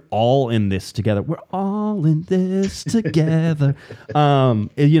like, we're all in this together. We're all in this together.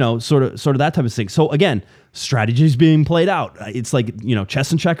 Sort of that type of thing. So again, strategies being played out. It's like,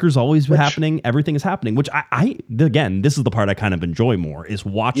 chess and checkers always happening. Everything is happening, which again, this is the part I kind of enjoy more is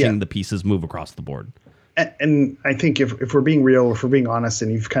watching the pieces move across the board. And I think if we're being real, if we're being honest,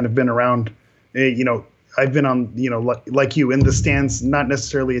 and you've kind of been around, I've been on, like you in the stands, not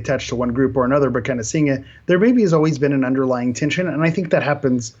necessarily attached to one group or another, but kind of seeing it, there maybe has always been an underlying tension. And I think that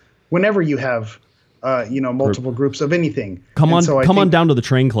happens whenever you have multiple groups of anything. Come on down to the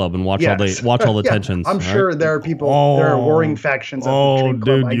train club and watch all the tensions. I'm sure there are people. There are warring factions. At the train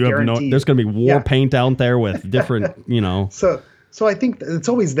club, I guarantee. There's going to be war paint out there with different. So I think it's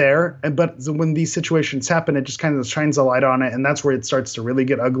always there. But when these situations happen, it just kind of shines a light on it, and that's where it starts to really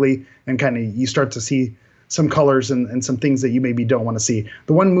get ugly, and kind of you start to see some colors and some things that you maybe don't want to see.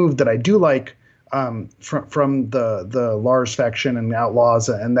 The one move that I do like. From the Lars faction and the Outlaws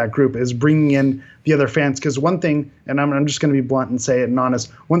and that group is bringing in the other fans, because one thing, and I'm just going to be blunt and say it and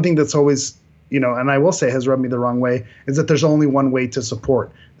honest, one thing that's always and I will say has rubbed me the wrong way, is that there's only one way to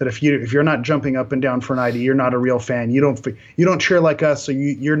support. That if you're not jumping up and down for an ID, you're not a real fan. You don't cheer like us, so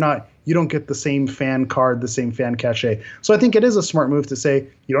you don't get the same fan card, the same fan cachet. So I think it is a smart move to say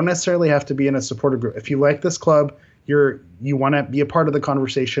you don't necessarily have to be in a supporter group. If you like this club, you want to be a part of the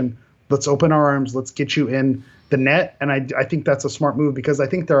conversation. Let's open our arms. Let's get you in the net. And I think that's a smart move, because I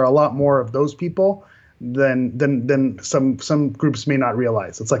think there are a lot more of those people than some groups may not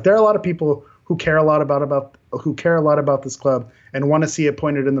realize. It's like there are a lot of people who care a lot about this club and want to see it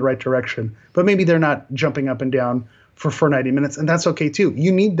pointed in the right direction, but maybe they're not jumping up and down for 90 minutes, and that's okay too.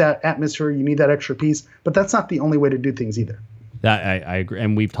 You need that atmosphere, you need that extra piece, but that's not the only way to do things either. That I agree,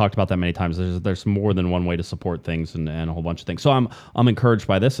 and we've talked about that many times. There's more than one way to support things and a whole bunch of things. So I'm encouraged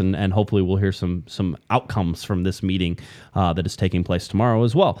by this, and hopefully we'll hear some outcomes from this meeting that is taking place tomorrow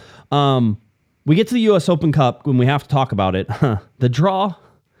as well. We get to the U.S. Open Cup when we have to talk about it. The draw,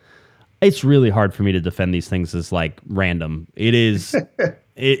 it's really hard for me to defend these things as like random. It is,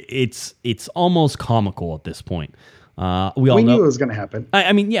 it's almost comical at this point. We knew it was going to happen.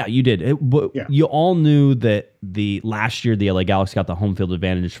 I mean, yeah, you did. Yeah. You all knew that last year the LA Galaxy got the home field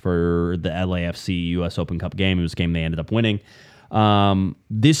advantage for the LAFC U.S. Open Cup game. It was a game they ended up winning.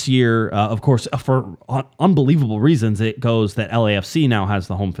 This year, of course, for unbelievable reasons, it goes that LAFC now has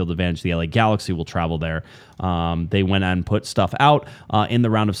the home field advantage. The LA Galaxy will travel there. They went and put stuff out in the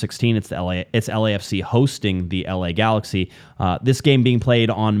round of 16. It's LAFC hosting the LA Galaxy. This game being played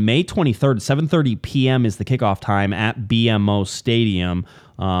on May 23rd, 7:30 p.m. is the kickoff time at BMO Stadium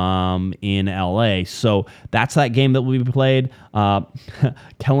in LA. So that's that game that will be played.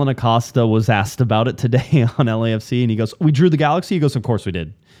 Kellen Acosta was asked about it today on LAFC, and he goes, "We drew the Galaxy?" He goes, "Of course we did."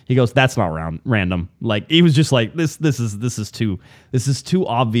 He goes, "That's not random." Like, he was just like, this is too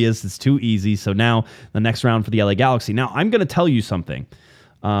obvious. It's too easy. So now the next round for the LA Galaxy. Now I'm going to tell you something.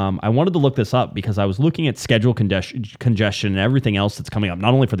 I wanted to look this up because I was looking at schedule congestion and everything else that's coming up,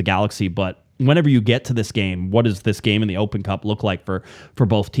 not only for the Galaxy, but whenever you get to this game, what does this game in the Open Cup look like for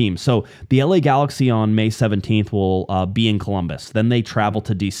both teams? So the LA Galaxy on May 17th will be in Columbus. Then they travel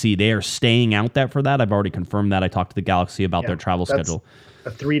to DC. They are staying out there for that. I've already confirmed that. I talked to the Galaxy about their travel schedule. A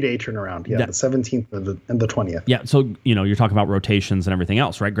 3-day turnaround. Yeah, the 17th and the 20th. Yeah, so you're talking about rotations and everything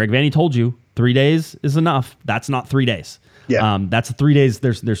else, right? Greg Vanny told you 3 days is enough. That's not 3 days. Yeah. That's 3 days.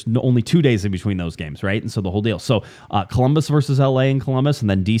 There's only 2 days in between those games, right? And so the whole deal. So Columbus versus LA in Columbus, and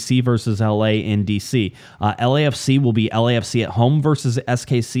then DC versus LA in DC. LAFC will be LAFC at home versus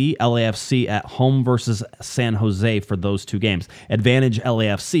SKC, LAFC at home versus San Jose for those 2 games. Advantage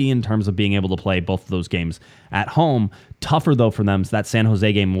LAFC in terms of being able to play both of those games at home. Tougher, though, for them. So that San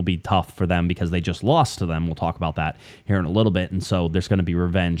Jose game will be tough for them because they just lost to them. We'll talk about that here in a little bit. And so there's going to be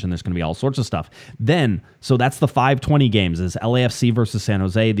revenge, and there's going to be all sorts of stuff. Then, so that's the 5:20 games, is LAFC versus San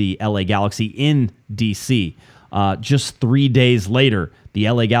Jose, the LA Galaxy in DC. Just 3 days later, the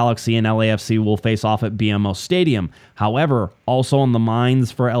LA Galaxy and LAFC will face off at BMO Stadium. However, also on the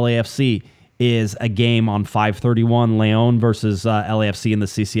minds for LAFC is a game on 5/31, Leon versus LAFC in the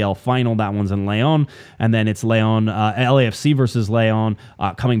CCL final. That one's in Leon. And then it's LAFC versus Leon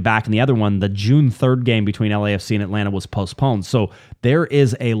coming back. And the other one, the June 3rd game between LAFC and Atlanta, was postponed. So there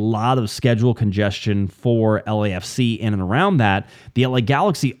is a lot of schedule congestion for LAFC in and around that. The LA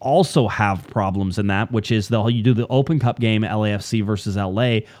Galaxy also have problems in that, which is you do the Open Cup game, LAFC versus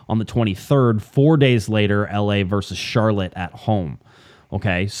LA, on the 23rd. 4 days later, LA versus Charlotte at home.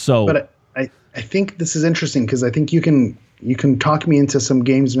 Okay, so... But I think this is interesting because I think you can talk me into some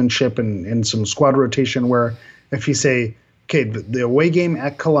gamesmanship and some squad rotation where if you say, okay, the away game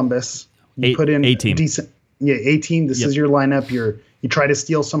at Columbus, you put in A-team. Decent, A-team. This is your lineup. You try to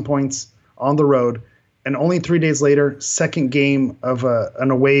steal some points on the road, and only 3 days later, second game of an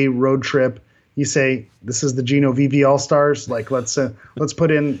away road trip, you say, this is the Gino VV All-Stars. Like, let's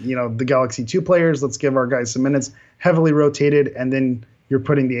put in the Galaxy 2 players. Let's give our guys some minutes. Heavily rotated, and then you're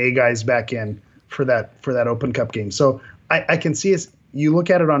putting the A guys back in for that Open Cup game. So I can see you look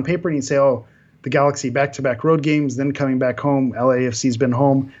at it on paper and you say, oh, the Galaxy back-to-back road games, then coming back home. LAFC's been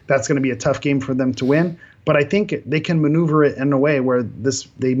home. That's going to be a tough game for them to win. But I think they can maneuver it in a way where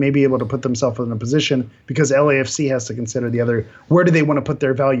they may be able to put themselves in a position, because LAFC has to consider the other. Where do they want to put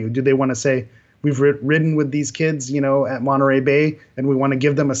their value? Do they want to say, we've ridden with these kids, at Monterey Bay, and we want to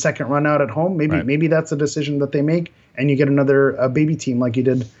give them a second run out at home? Maybe that's a decision that they make, and you get another baby team like you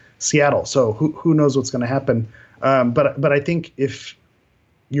did Seattle. So who knows what's going to happen? But I think if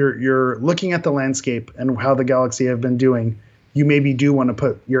you're looking at the landscape and how the Galaxy have been doing, you maybe do want to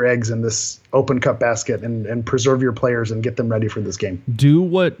put your eggs in this Open Cup basket and preserve your players and get them ready for this game. Do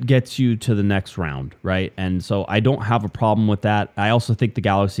what gets you to the next round, right? And so I don't have a problem with that. I also think the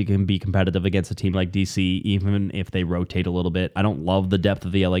Galaxy can be competitive against a team like DC, even if they rotate a little bit. I don't love the depth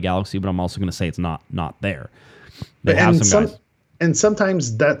of the LA Galaxy, but I'm also going to say it's not there. They have some guys. And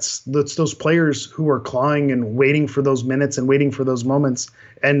sometimes that's those players who are clawing and waiting for those minutes and waiting for those moments.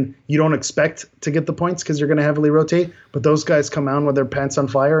 And you don't expect to get the points because you're going to heavily rotate. But those guys come out with their pants on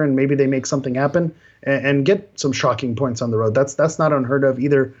fire and maybe they make something happen and get some shocking points on the road. That's not unheard of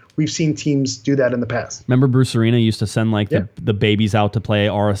either. We've seen teams do that in the past. Remember Bruce Arena used to send the babies out to play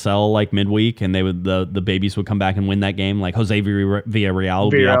RSL like midweek, and they would the babies would come back and win that game. Like Jose Villarreal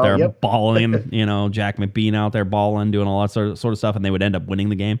would be out there balling, Jack McBean out there balling, doing all that sort of stuff, and they would end up winning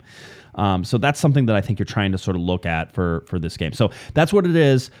the game. So that's something that I think you're trying to sort of look at for this game. So that's what it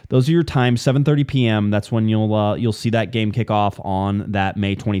is. Those are your times, 7:30 p.m. That's when you'll see that game kick off on that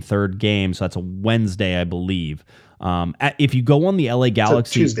May 23rd game. So that's a Wednesday, I believe. If you go on the LA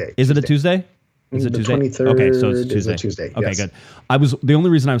Galaxy, it's a Tuesday. Is it a Tuesday? Is it the Tuesday? 23rd? Okay, so it's Tuesday. Is a Tuesday. Okay, yes. good. The only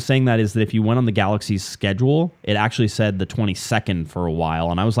reason I was saying that is that if you went on the Galaxy's schedule, it actually said the 22nd for a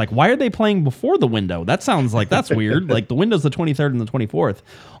while, and I was like, why are they playing before the window? That sounds like that's weird. Like the window's the 23rd and the 24th.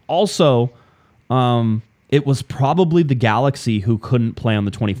 Also, it was probably the Galaxy who couldn't play on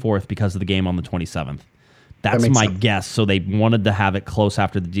the 24th because of the game on the 27th. That's my guess. So they wanted to have it close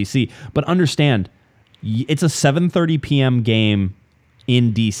after the DC. But understand, it's a 7:30 p.m. game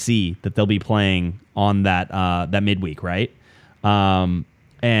in DC that they'll be playing on that midweek, right? No,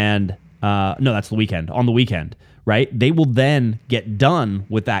 that's the weekend. On the weekend, right? They will then get done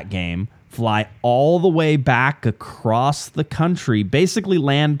with that game, fly all the way back across the country, basically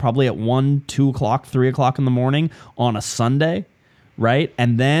land probably at 1, 2 o'clock, 3 o'clock in the morning on a Sunday, right?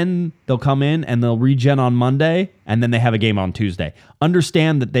 And then they'll come in and they'll regen on Monday, and then they have a game on Tuesday.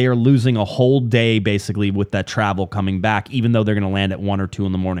 Understand that they are losing a whole day basically with that travel coming back, even though they're going to land at 1 or 2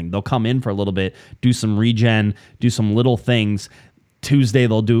 in the morning. They'll come in for a little bit, do some regen, do some little things. Tuesday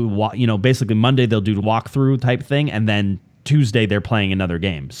they'll do, basically Monday they'll do walkthrough type thing, and then Tuesday they're playing another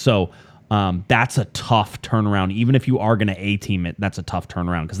game. So that's a tough turnaround. Even if you are going to A-team it, that's a tough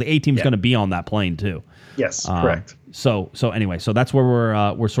turnaround because the A-team is going to be on that plane too. Yes, correct. So anyway, so that's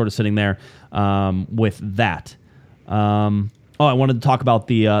where we're sort of sitting there with that. I wanted to talk about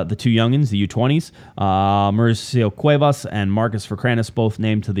the two youngins, the U20s, Mauricio Cuevas and Marcus Fercranis, both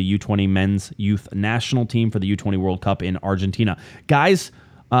named to the U20 men's youth national team for the U20 World Cup in Argentina. Guys,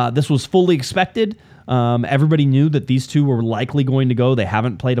 this was fully expected. Everybody knew that these two were likely going to go. They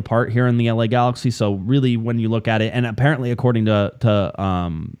haven't played a part here in the LA Galaxy, so really, when you look at it, and apparently, according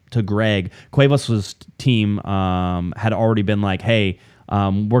to Greg, Cuevas' team had already been like, "Hey,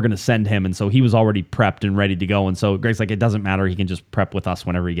 we're going to send him," and so he was already prepped and ready to go. And so Greg's like, "It doesn't matter. He can just prep with us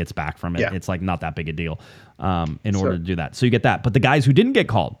whenever he gets back from it. Yeah. It's like not that big a deal in order to do that." So you get that. But the guys who didn't get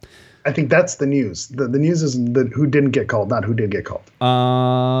called. I think that's the news. The news is who didn't get called, not who did get called.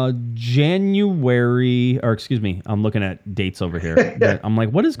 January, or excuse me, I'm looking at dates over here. I'm like,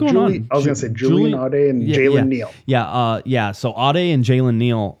 what is going on? I was going to say Julian Ade and Jalen Neal. Yeah. So Ade and Jalen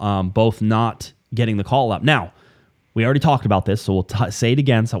Neal both not getting the call up. Now, we already talked about this, so we'll say it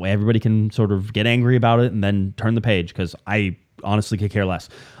again so that way everybody can sort of get angry about it and then turn the page because I honestly could care less.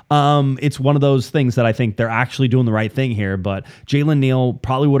 It's one of those things that I think they're actually doing the right thing here, but Jalen Neal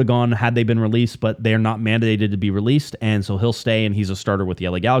probably would have gone had they been released, but they're not mandated to be released, and so he'll stay, and he's a starter with the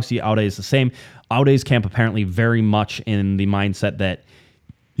LA Galaxy. Ade is the same. Ade's camp apparently very much in the mindset that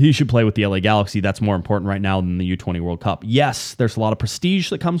he should play with the LA Galaxy. That's more important right now than the U20 World Cup. Yes, there's a lot of prestige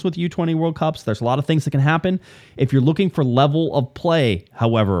that comes with U20 World Cups. There's a lot of things that can happen. If you're looking for level of play,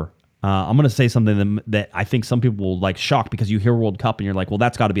 however, I'm going to say something that I think some people will like shock because you hear World Cup and you're like, well,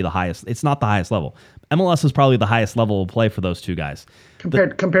 that's got to be the highest. It's not the highest level. MLS is probably the highest level of play for those two guys.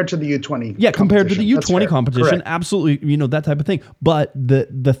 Compared to the U20. Yeah, compared to the U20 competition. Correct. Absolutely, that type of thing. But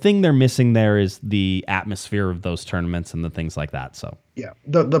the thing they're missing there is the atmosphere of those tournaments and the things like that. So yeah,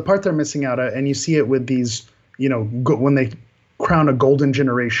 the part they're missing out at, and you see it with these, when they crown a golden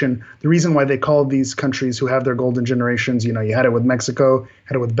generation. The reason why they call these countries who have their golden generations, you had it with Mexico,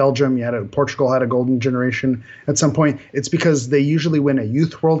 had it with Belgium, you had it, Portugal had a golden generation at some point. It's because they usually win a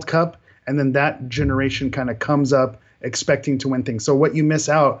youth World Cup, and then that generation kind of comes up expecting to win things. So what you miss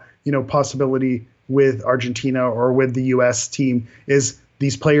out, possibility with Argentina or with the U.S. team is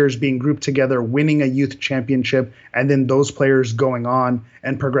these players being grouped together, winning a youth championship, and then those players going on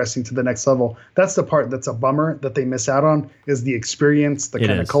and progressing to the next level. That's the part that's a bummer that they miss out on, is the experience, the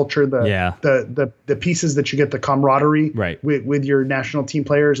kind of culture, the pieces that you get, the camaraderie with your national team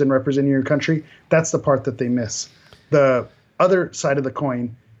players and representing your country. That's the part that they miss. The other side of the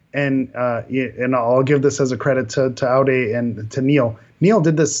coin, and I'll give this as a credit to Aude and to Neil. Neil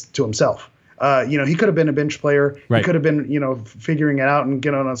did this to himself. He could have been a bench player. Right. He could have been, figuring it out and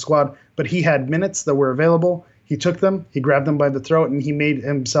getting on a squad. But he had minutes that were available. He took them. He grabbed them by the throat, and he made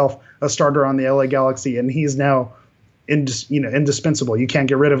himself a starter on the LA Galaxy. And he's now, indispensable. You can't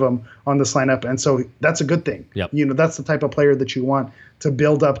get rid of him on this lineup, and so that's a good thing. Yep. That's the type of player that you want to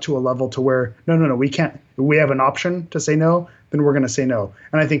build up to a level to where no, we can't. We have an option to say no, then we're going to say no.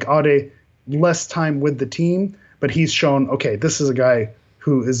 And I think Aude, less time with the team, but he's shown, okay, this is a guy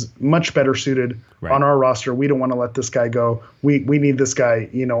who is much better suited on our roster. We don't want to let this guy go. We need this guy,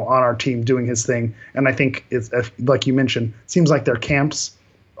 on our team doing his thing. And I think it's, like you mentioned, it seems like their camps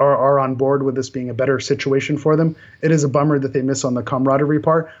are on board with this being a better situation for them. It is a bummer that they miss on the camaraderie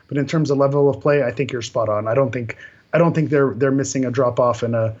part, but in terms of level of play, I think you're spot on. I don't think they're missing a drop off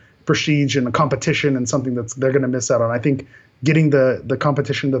in a prestige and a competition and something they're going to miss out on. I think getting the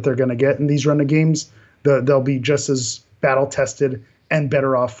competition that they're going to get in these run of games, they'll be just as battle tested and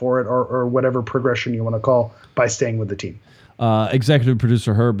better off for it, or whatever progression you want to call, by staying with the team. Executive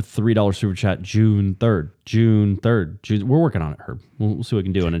producer Herb, $3 super chat, June 3rd. We're working on it, Herb. We'll see what we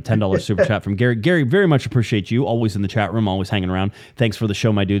can do. And a $10 super chat from Gary. Gary, very much appreciate you. Always in the chat room, always hanging around. Thanks for the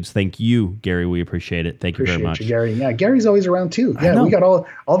show, my dudes. Thank you, Gary. We appreciate it. Thank you very much. You, Gary. Yeah, Gary's always around too. Yeah, we got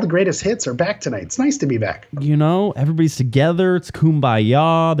all the greatest hits are back tonight. It's nice to be back. Everybody's together. It's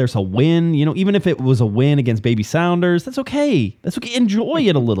kumbaya. There's a win. Even if it was a win against Baby Sounders, that's okay. That's okay. Enjoy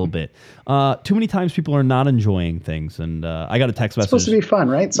it a little bit. Too many times people are not enjoying things. And I got a text message. It's supposed to be fun,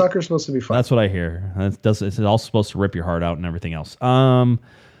 right? Soccer's supposed to be fun. That's what I hear. It's also supposed to rip your heart out and everything else.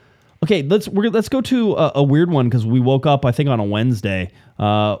 Okay, let's go to a weird one, because we woke up, I think, on a Wednesday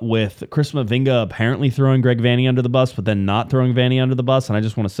with Chris Mavinga apparently throwing Greg Vanney under the bus, but then not throwing Vanney under the bus. And I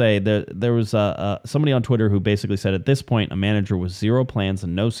just want to say that there was somebody on Twitter who basically said, at this point, a manager with zero plans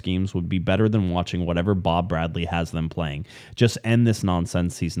and no schemes would be better than watching whatever Bob Bradley has them playing. Just end this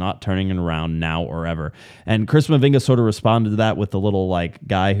nonsense. He's not turning it around now or ever. And Chris Mavinga sort of responded to that with a little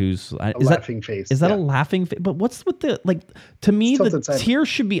guy who's laughing face. Is that a laughing face? But what's with the to me, the tear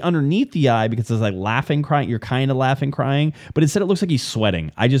should be underneath the eye, because it's laughing, crying. You're kind of laughing, crying, but instead it looks like he's sweating.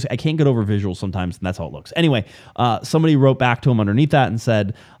 I can't get over visuals sometimes, and that's how it looks. Anyway, somebody wrote back to him underneath that and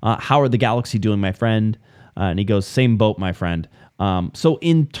said, how are the Galaxy doing, my friend? And he goes, same boat, my friend. So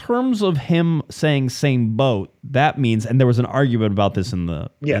in terms of him saying same boat, that means, and there was an argument about this in the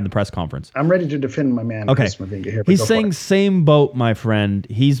press conference. I'm ready to defend my man. Okay. Chris Mavinga here, he's saying same boat, my friend.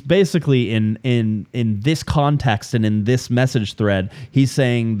 He's basically in this context and in this message thread, he's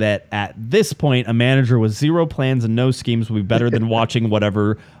saying that at this point, a manager with zero plans and no schemes would be better than watching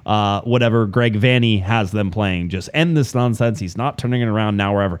whatever Greg Vanney has them playing. Just end this nonsense. He's not turning it around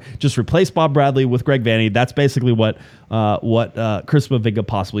now or ever. Just replace Bob Bradley with Greg Vanney. That's basically what Chris Mavinga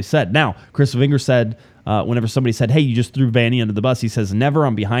possibly said. Now, Chris Mavinga said, whenever somebody said, hey, you just threw Vanney under the bus, he says, never.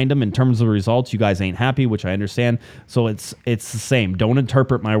 I'm behind him. In terms of the results, you guys ain't happy, which I understand. So it's the same. Don't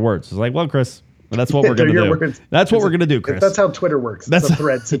interpret my words. It's like, well, Chris, that's what we're going to do. That's what we're going to do, Chris. That's how Twitter works. That's a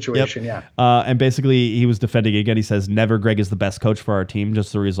thread situation, yep. And basically, he was defending again. He says, never Greg is the best coach for our team.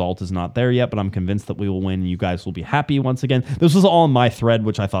 Just the result is not there yet, but I'm convinced that we will win. You guys will be happy once again. This was all in my thread,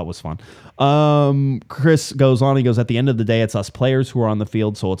 which I thought was fun. Chris goes on. He goes, at the end of the day, it's us players who are on the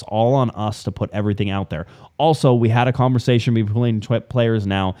field, so it's all on us to put everything out there. Also, we had a conversation between players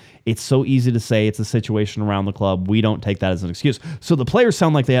now. It's so easy to say it's a situation around the club. We don't take that as an excuse. So the players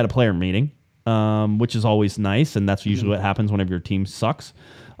sound like they had a player meeting, which is always nice, and that's usually what happens whenever your team sucks.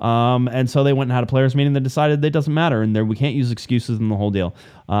 And so they went and had a players meeting that decided that it doesn't matter, and we can't use excuses in the whole deal.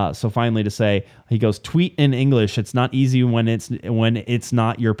 So finally, to say, he goes, tweet in English. It's not easy when it's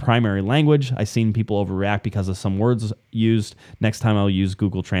not your primary language. I've seen people overreact because of some words used. Next time I'll use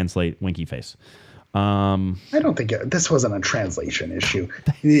Google Translate, winky face. I don't think this wasn't a translation issue.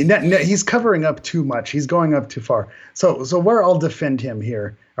 He's covering up too much. He's going up too far. So where I'll defend him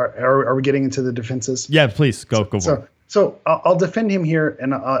here. Are we getting into the defenses? Yeah, please go for it. So I'll defend him here,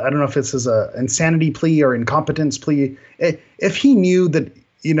 and I don't know if this is a insanity plea or incompetence plea. If he knew that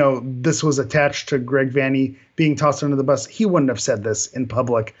this was attached to Greg Vanney being tossed under the bus, he wouldn't have said this in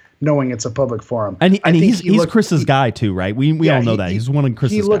public, knowing it's a public forum. And he's Chris's guy too, right? We all know that. He's one of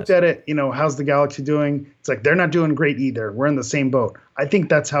Chris's guys. He looked at it, how's the Galaxy doing? It's like, they're not doing great either. We're in the same boat. I think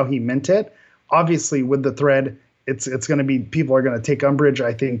that's how he meant it. Obviously, with the thread, it's going to be, people are going to take umbrage.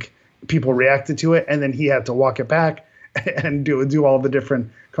 I think people reacted to it, and then he had to walk it back and do all the different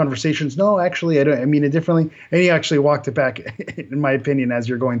conversations. No, actually, I mean it differently. And he actually walked it back, in my opinion, as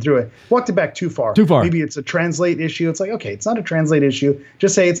you're going through it. Walked it back too far. Maybe it's a translate issue. It's like, okay, it's not a translate issue.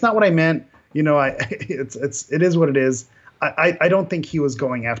 Just say, it's not what I meant. It is what it is. I don't think he was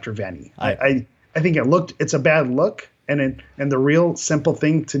going after Vanny. I think it's a bad look, and the real simple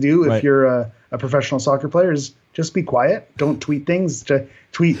thing to do if you're a professional soccer player is just be quiet. Don't tweet things. Don't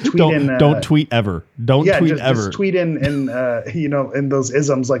tweet ever. Don't tweet ever. Just tweet in in those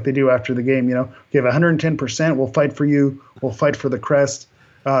isms like they do after the game. Give 110%. We'll fight for you. We'll fight for the crest.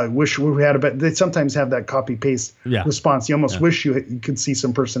 Wish we had a bit. They sometimes have that copy paste response. You almost wish you could see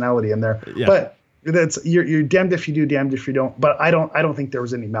some personality in there. Yeah. But that's you're damned if you do, damned if you don't. But I don't think there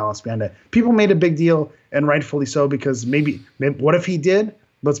was any malice behind it. People made a big deal, and rightfully so, because maybe what if he did?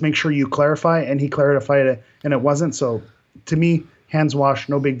 Let's make sure you clarify, and he clarified it, and it wasn't. So to me, hands washed,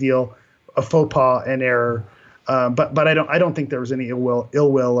 no big deal, a faux pas, an error. But I don't think there was any ill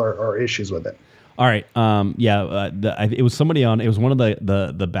will or issues with it. All right. It was somebody on. It was one of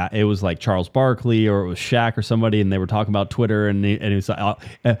the. It was like Charles Barkley or it was Shaq or somebody, and they were talking about Twitter, and it was like,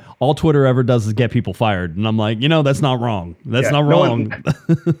 all Twitter ever does is get people fired, and I'm like, that's not wrong. That's not wrong.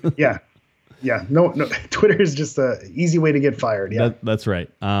 Yeah. No. Twitter is just an easy way to get fired. Yeah, that's right.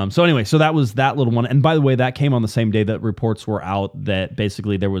 So anyway, so that was that little one. And by the way, that came on the same day that reports were out that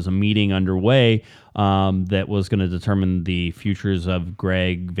basically there was a meeting underway that was going to determine the futures of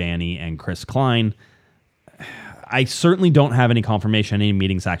Greg Vanny and Chris Klein. I certainly don't have any confirmation any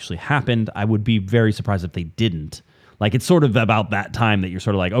meetings actually happened. I would be very surprised if they didn't. Like, it's sort of about that time that you're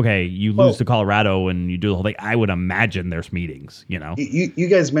sort of like, okay, you lose to Colorado and you do the whole thing. I would imagine there's meetings, You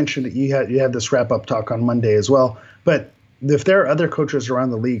guys mentioned that you had this wrap-up talk on Monday as well. But if there are other coaches around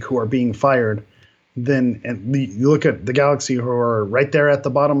the league who are being fired, then you look at the Galaxy who are right there at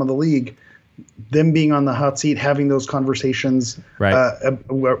the bottom of the league, them being on the hot seat, having those conversations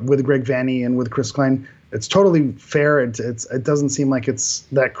with Greg Vanny and with Chris Klein, it's totally fair. It doesn't seem like it's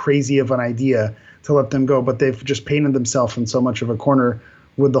that crazy of an idea to let them go, but they've just painted themselves in so much of a corner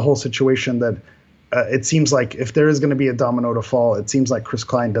with the whole situation that it seems like if there is going to be a domino to fall, it seems like Chris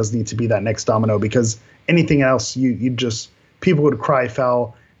Klein does need to be that next domino, because anything else, people would cry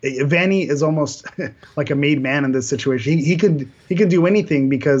foul. Vanny is almost like a made man in this situation. He could do anything,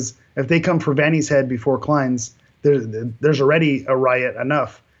 because if they come for Vanny's head before Klein's, there's already a riot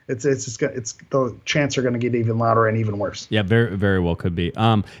enough. It's the chants are going to get even louder and even worse. Yeah, very, very well could be.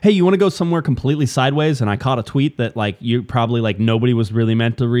 Hey, you want to go somewhere completely sideways? And I caught a tweet that you probably nobody was really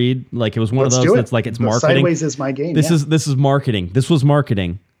meant to read. Like, it was one of those that's like, it's marketing. Sideways is my game. This is marketing. This was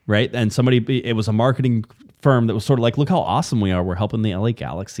marketing, right? And it was a marketing firm that was sort of like, look how awesome we are. We're helping the LA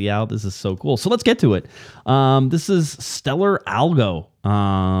Galaxy out. This is so cool. So let's get to it. This is Stellar Algo.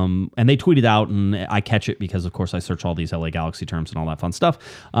 And they tweeted out, and I catch it because, of course, I search all these LA Galaxy terms and all that fun stuff.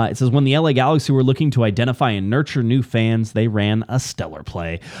 It says, when the LA Galaxy were looking to identify and nurture new fans, they ran a Stellar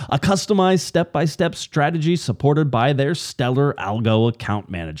Play, a customized step-by-step strategy supported by their Stellar Algo account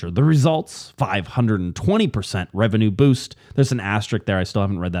manager. The results, 520% revenue boost. There's an asterisk there. I still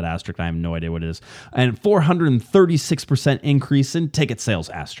haven't read that asterisk. I have no idea what it is. And 436% increase in ticket sales,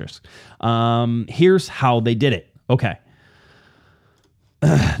 asterisk. Here's how they did it. Okay.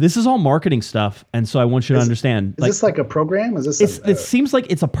 This is all marketing stuff, and so I want you to understand. Is this like a program? Is this? It seems like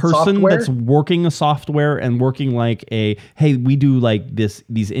it's a person software? That's working a software and working like hey, we do like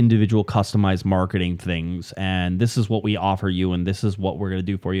these individual customized marketing things, and this is what we offer you, and this is what we're going to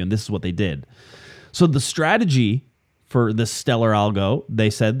do for you, and this is what they did. So the strategy for the Stellar Algo, they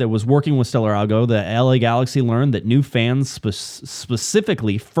said, that was working with Stellar Algo, the LA Galaxy learned that new fans,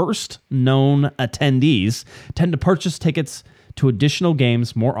 specifically first known attendees, tend to purchase tickets to additional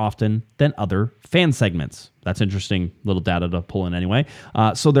games more often than other fan segments. That's interesting little data to pull in anyway.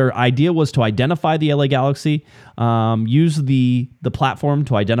 So their idea was to identify the LA Galaxy, use the platform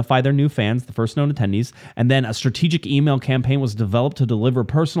to identify their new fans, the first known attendees, and then a strategic email campaign was developed to deliver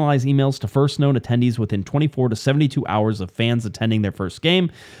personalized emails to first known attendees within 24 to 72 hours of fans attending their first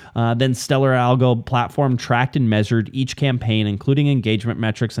game. Then Stellar Algo platform tracked and measured each campaign, including engagement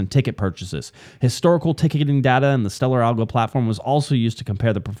metrics and ticket purchases. Historical ticketing data in the Stellar Algo platform was also used to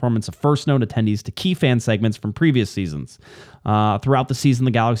compare the performance of first known attendees to key fan segments from previous seasons. Throughout the season,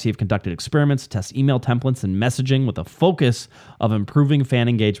 the Galaxy have conducted experiments to test email templates and messaging with a focus of improving fan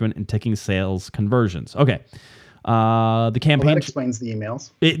engagement and ticket sales conversions. Okay. The campaign that explains the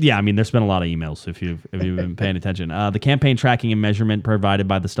emails. There's been a lot of emails if you've been paying attention. The campaign tracking and measurement provided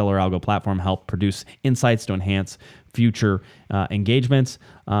by the Stellar Algo platform helped produce insights to enhance future engagements.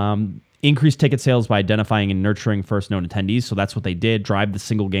 Increase ticket sales by identifying and nurturing first known attendees. So that's what they did. Drive the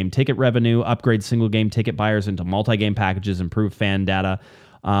single game ticket revenue, upgrade single game ticket buyers into multi-game packages, improve fan data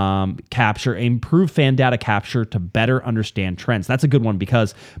improve fan data capture to better understand trends. That's a good one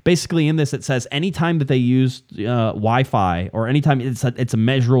because basically in this it says anytime that they use Wi-Fi or anytime it's a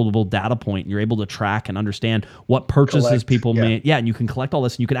measurable data point, you're able to track and understand what purchases people made. Yeah, and you can collect all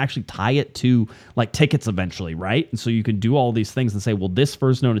this and you can actually tie it to like tickets eventually, right? And so you can do all these things and say, well, this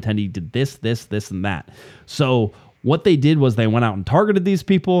first known attendee did this, and that. So what they did was they went out and targeted these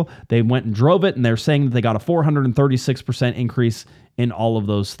people. They went and drove it, and they're saying that they got a 436% increase in all of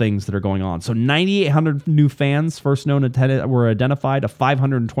those things that are going on. So 9,800 new fans, first known attended, were identified, a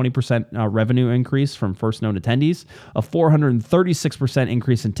 520% revenue increase from first known attendees, a 436%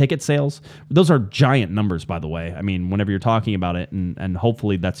 increase in ticket sales. Those are giant numbers, by the way. I mean, whenever you're talking about it, and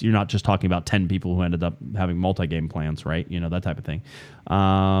hopefully you're not just talking about 10 people who ended up having multi-game plans, right? You know, that type of thing.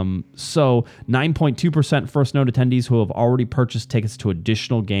 So 9.2% first known attendees who have already purchased tickets to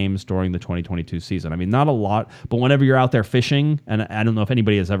additional games during the 2022 season. I mean, not a lot, but whenever you're out there fishing, and I don't know if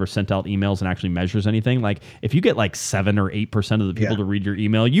anybody has ever sent out emails and actually measures anything. Like if you get like 7 or 8% of the people to read your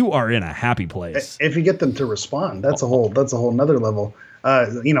email, you are in a happy place. If you get them to respond, that's a whole nother level.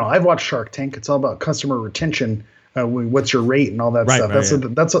 You know, I've watched Shark Tank. It's all about customer retention. What's your rate and all that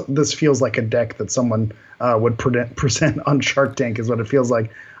stuff. This feels like a deck that someone would present on Shark Tank is what it feels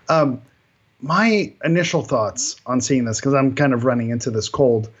like. My initial thoughts on seeing this, because I'm kind of running into this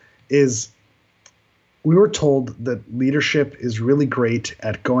cold, is we were told that leadership is really great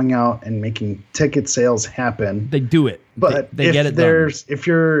at going out and making ticket sales happen. They do it, but they get it done. If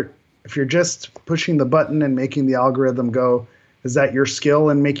you're just pushing the button and making the algorithm go, is that your skill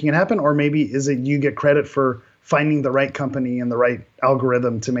in making it happen, or maybe is it you get credit for finding the right company and the right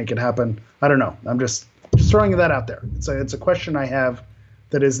algorithm to make it happen? I don't know. I'm just throwing that out there. It's a question I have.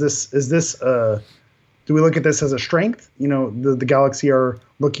 That is this do we look at this as a strength? You know, the Galaxy are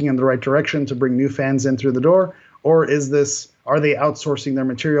looking in the right direction to bring new fans in through the door, or are they outsourcing their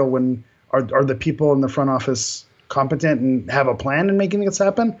material when are the people in the front office competent and have a plan in making this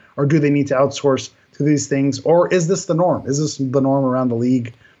happen, or do they need to outsource to these things, or is this the norm? Is this the norm around the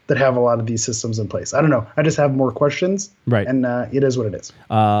league that have a lot of these systems in place? I don't know. I just have more questions. Right. And it is what it is.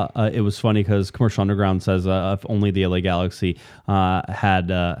 It was funny because Commercial Underground says if only the LA Galaxy had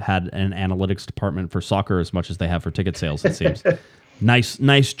an analytics department for soccer as much as they have for ticket sales, it seems.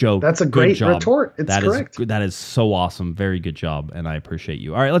 Nice joke. That's a great retort. It's correct. That is so awesome. Very good job, and I appreciate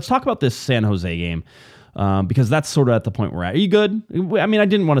you. All right, let's talk about this San Jose game. Because that's sort of at the point we're at. Are you good? I mean, I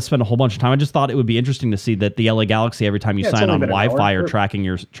didn't want to spend a whole bunch of time. I just thought it would be interesting to see that the LA Galaxy, every time you sign on Wi-Fi, are tracking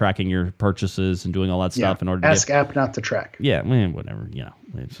your purchases and doing all that stuff in order to ask app not to track. Yeah, whatever. You know,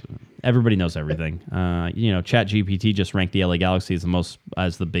 everybody knows everything. You know, ChatGPT just ranked the LA Galaxy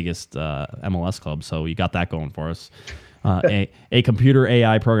as the biggest MLS club, so you got that going for us. A computer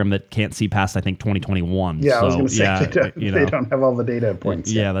AI program that can't see past, I think, 2021. Yeah, so, I was going to say, they don't have all the data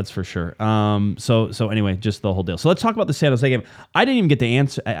points. Yeah, that's for sure. So anyway, just the whole deal. So let's talk about the San Jose game. I didn't even get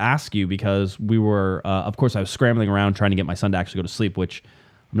to ask you because we were, of course, I was scrambling around trying to get my son to actually go to sleep, which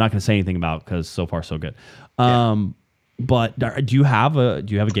I'm not going to say anything about because so far so good. But do you have a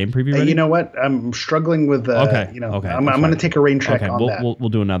game preview ready? You know what? I'm struggling with. I'm going to take a rain check on that. We'll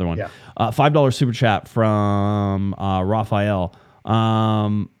do another one. Yeah. $5 super chat from Raphael.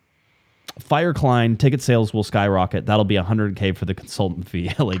 Firecline ticket sales will skyrocket. That'll be $100K for the consultant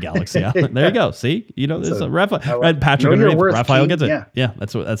fee. LA Galaxy. There you go. See, you know, there's a Patrick underneath. Raphael gets it. Yeah,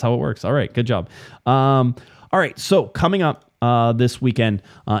 that's how it works. All right, good job. All right, so coming up. This weekend.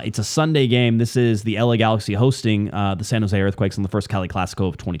 It's a Sunday game. This is the LA Galaxy hosting the San Jose Earthquakes in the first Cali-Clasico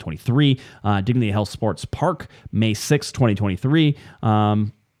of 2023. Dignity Health Sports Park, May 6, 2023.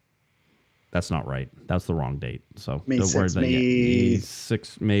 That's not right. That's the wrong date. So May 6th, May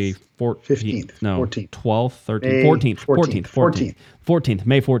 6th, May 14th. 15th. No, 14th. 12th, 13th, 14th,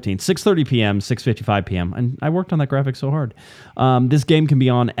 May 14th, 6:30 p.m., 6:55 p.m. And I worked on that graphic so hard. This game can be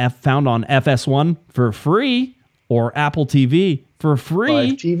found on FS1 for free. Or Apple TV for free.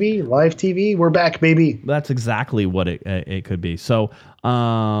 Live TV. We're back, baby. That's exactly what it could be. So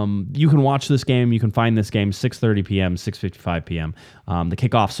you can watch this game. You can find this game 6:30 p.m., 6:55 p.m. The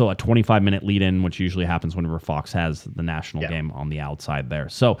kickoff, so a 25-minute lead-in, which usually happens whenever Fox has the national game on the outside there.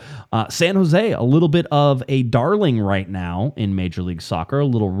 So San Jose, a little bit of a darling right now in Major League Soccer. A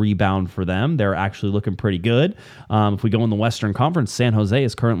little rebound for them. They're actually looking pretty good. If we go in the Western Conference, San Jose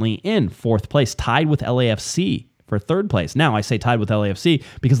is currently in 4th place, tied with LAFC. For 3rd place. Now I say tied with LAFC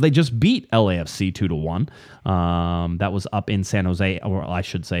because they just beat LAFC 2-1. That was up in San Jose, or I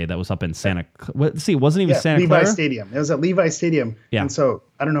should say that was up in Santa. It wasn't even Santa Clara. Levi Stadium. It was at Levi Stadium. Yeah. And so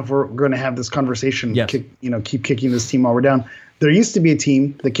I don't know if we're going to have this conversation. Yes. Keep kicking this team while we're down. There used to be a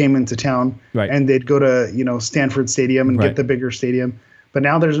team that came into town, and they'd go to Stanford Stadium and get the bigger stadium. But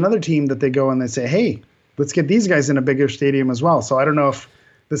now there's another team that they go and they say, hey, let's get these guys in a bigger stadium as well. So I don't know if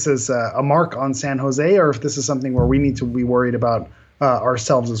this is a mark on San Jose or if this is something where we need to be worried about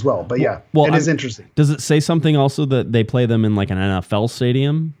ourselves as well. But yeah, it is interesting. Does it say something also that they play them in like an NFL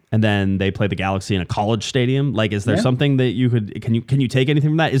stadium and then they play the Galaxy in a college stadium? Like, is there something that you could, can you take anything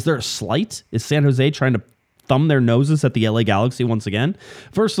from that? Is there a slight? Is San Jose trying to thumb their noses at the LA Galaxy once again?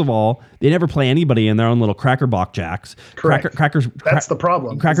 First of all, they never play anybody in their own little Cracker Box Jacks. Correct. That's the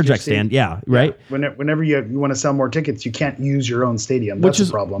problem. Cracker Jack stand. Yeah, right. Whenever you want to sell more tickets, you can't use your own stadium. That's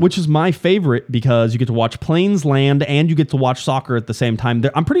the problem. Which is my favorite because you get to watch planes land and you get to watch soccer at the same time.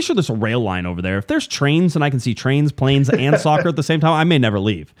 I'm pretty sure there's a rail line over there. If there's trains and I can see trains, planes, and soccer at the same time, I may never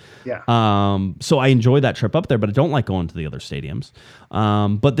leave. Yeah. So I enjoy that trip up there, but I don't like going to the other stadiums.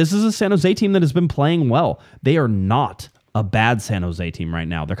 But this is a San Jose team that has been playing well. They are not a bad San Jose team right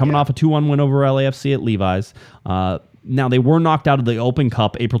now. They're coming off a 2-1 win over LAFC at Levi's. Now, they were knocked out of the Open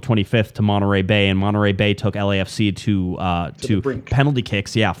Cup April 25th to Monterey Bay, and Monterey Bay took LAFC to penalty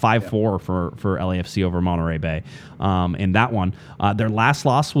kicks. 5-4 for LAFC over Monterey Bay in that one. Their last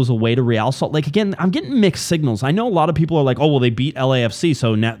loss was away to Real Salt Lake. Again, I'm getting mixed signals. I know a lot of people are like, oh, well, they beat LAFC,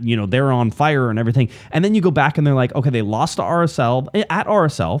 so now, they're on fire and everything. And then you go back and they're like, okay, they lost to RSL, at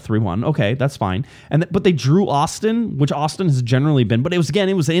RSL 3-1. Okay, that's fine. But they drew Austin, which Austin has generally been. But it was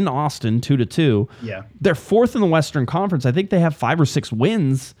in Austin, 2-2. Yeah. They're fourth in the Western Conference. I think they have 5 or 6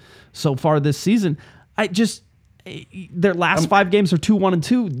 wins so far this season. Their last 5 games are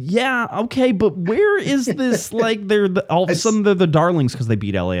 2-1-2. Yeah, okay, but where is this? Like all of a sudden they're the darlings because they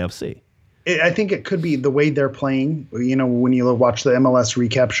beat LAFC. I think it could be the way they're playing. When you watch the MLS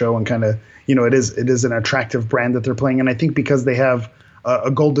recap show and kind of, it is an attractive brand that they're playing, and I think because they have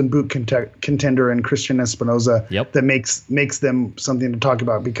a Golden Boot contender in Christian Espinoza that makes them something to talk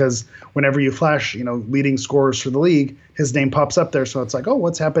about, because whenever you flash, leading scorers for the league, his name pops up there. So it's like, oh,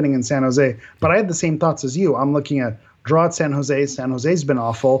 what's happening in San Jose? But I had the same thoughts as you. I'm looking at draw at San Jose. San Jose's been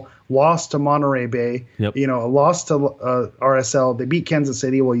awful. Lost to Monterey Bay. A loss to RSL. They beat Kansas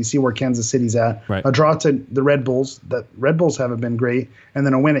City. Well, you see where Kansas City's at. Right. A draw to the Red Bulls. The Red Bulls haven't been great. And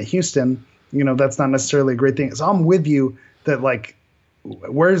then a win at Houston. That's not necessarily a great thing. So I'm with you that, like,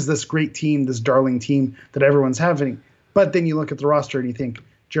 where's this great team, this darling team that everyone's having? But then you look at the roster and you think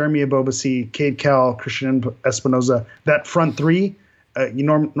Jeremy Ebobisse, Cade Cal, Christian Espinoza, that front three.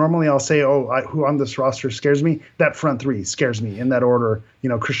 Normally I'll say, who on this roster scares me? That front three scares me in that order.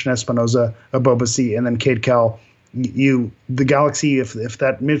 Christian Espinoza, Ebobisse, and then Cade Cal. The Galaxy, if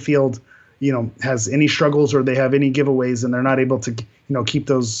that midfield, has any struggles or they have any giveaways and they're not able to, keep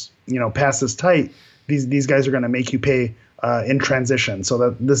those, passes tight, these guys are going to make you pay in transition. So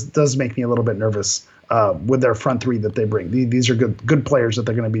that this does make me a little bit nervous with their front three that they bring. These are good players that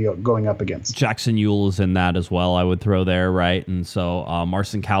they're going to be going up against. Jackson Ewell is in that as well, I would throw there, right? And so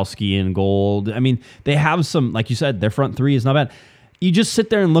Marcinkowski in gold. I mean, they have some, like you said, their front three is not bad. You just sit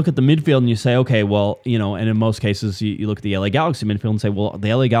there and look at the midfield and you say, okay, well, and in most cases, you look at the LA Galaxy midfield and say, well,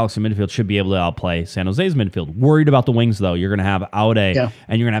 the LA Galaxy midfield should be able to outplay San Jose's midfield. Worried about the wings, though. You're going to have Aude and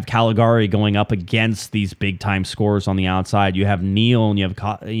you're going to have Caligari going up against these big-time scorers on the outside. You have Neal and you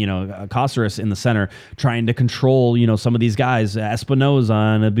have, Caceres in the center trying to control, some of these guys,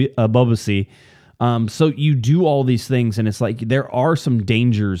 Espinoza and Ebobisse. So you do all these things, and it's like there are some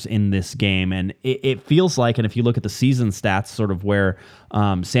dangers in this game, and it feels like, and if you look at the season stats, sort of where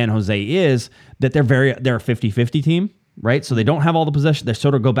San Jose is, that they're a 50-50 team, right? So they don't have all the possession; they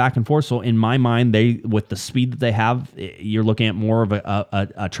sort of go back and forth. So in my mind, with the speed that they have, you're looking at more of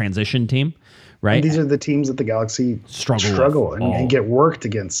a transition team. Right. And these are the teams that the Galaxy struggle and get worked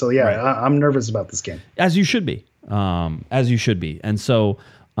against. So yeah, right. I'm nervous about this game, as you should be, and so.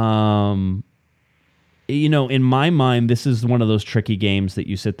 In my mind, this is one of those tricky games that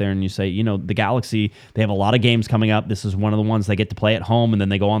you sit there and you say, the Galaxy, they have a lot of games coming up. This is one of the ones they get to play at home, and then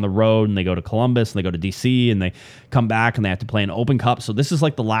they go on the road and they go to Columbus and they go to DC and they come back and they have to play an Open Cup. So this is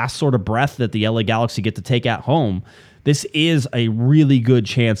like the last sort of breath that the LA Galaxy get to take at home. This is a really good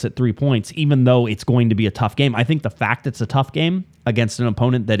chance at 3 points, even though it's going to be a tough game. I think the fact it's a tough game against an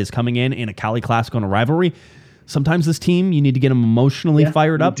opponent that is coming in a Cali-Clasico and a rivalry, sometimes this team, you need to get them emotionally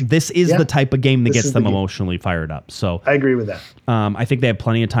fired up. This is the type of game that gets them emotionally fired up. So I agree with that. I think they have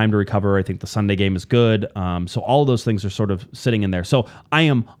plenty of time to recover. I think the Sunday game is good. So all of those things are sort of sitting in there. So I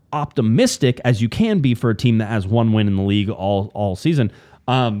am optimistic, as you can be for a team that has one win in the league all season.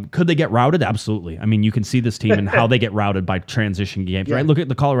 Could they get routed? Absolutely. I mean, you can see this team and how they get routed by transition games, right? Look at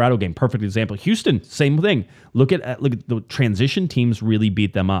the Colorado game. Perfect example. Houston, same thing. Look at the transition teams really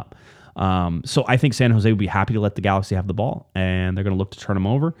beat them up. So I think San Jose would be happy to let the Galaxy have the ball, and they're going to look to turn them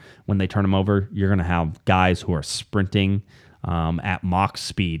over. When they turn them over, you're going to have guys who are sprinting at Mach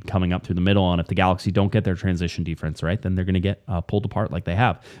speed coming up through the middle. And if the Galaxy don't get their transition defense right, then they're going to get pulled apart like they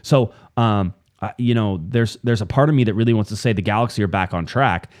have. So, there's a part of me that really wants to say the Galaxy are back on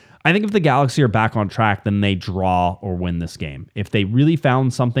track. I think if the Galaxy are back on track, then they draw or win this game. If they really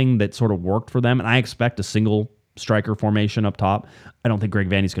found something that sort of worked for them, and I expect a single striker formation up top, I don't think Greg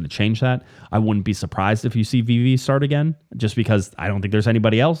Vanney's going to change that. I wouldn't be surprised if you see VV start again, just because I don't think there's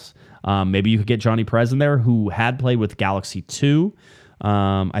anybody else. Maybe you could get Johnny Perez in there, who had played with Galaxy 2,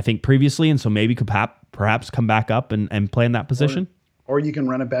 I think previously, and so maybe could perhaps come back up and play in that position. Or you can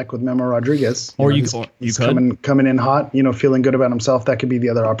run it back with Memo Rodriguez. He's coming in hot, feeling good about himself. That could be the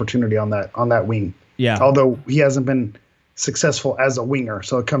other opportunity on that wing. Yeah. Although he hasn't been successful as a winger,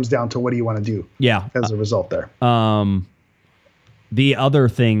 so it comes down to what do you want to do. Yeah. As a result there. The other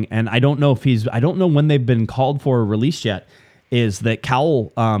thing, and I don't know when they've been called for or released yet, is that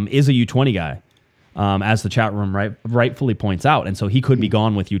Cowell is a U20 guy, as the chat room rightfully points out, and so he could be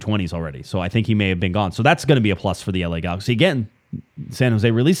gone with U20s already. So I think he may have been gone. So that's going to be a plus for the LA Galaxy. Again, San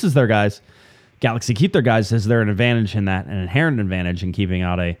Jose releases their guys. Galaxy keep their guys. Is there an advantage in that, an inherent advantage in keeping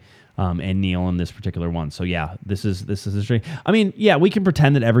out and Neil in this particular one? So yeah, this is interesting. I mean, yeah, we can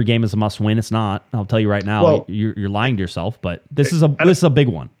pretend that every game is a must win. It's not. I'll tell you right now, well, you're lying to yourself. But this is a big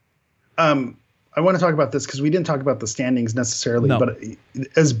one. I want to talk about this because we didn't talk about the standings necessarily. No. But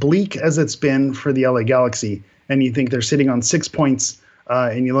as bleak as it's been for the LA Galaxy, and you think they're sitting on 6 points,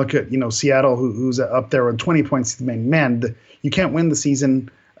 and you look at Seattle, who's up there with 20 points. Man, you can't win the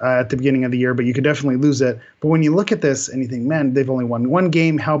season at the beginning of the year, but you could definitely lose it. But when you look at this and you think, man, they've only won one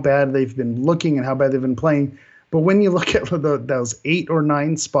game, how bad they've been looking and how bad they've been playing. But when you look at those 8 or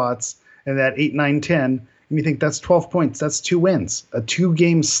 9 spots and that 8, 9, 10, and you think that's 12 points, that's 2 wins, a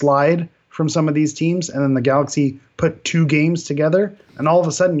 2-game slide from some of these teams, and then the Galaxy put 2 games together, and all of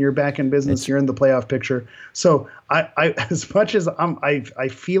a sudden you're back in business, you're in the playoff picture. So I as much as I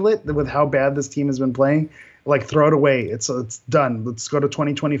feel it with how bad this team has been playing, like throw it away. It's done. Let's go to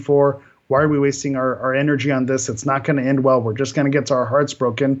 2024. Why are we wasting our energy on this? It's not going to end well. We're just going to get our hearts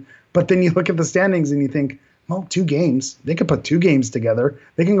broken. But then you look at the standings and you think, well, 2 games. They could put 2 games together.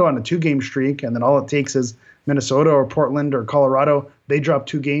 They can go on a 2-game streak, and then all it takes is Minnesota or Portland or Colorado. They drop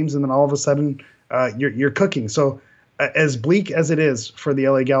 2 games, and then all of a sudden you're cooking. So as bleak as it is for the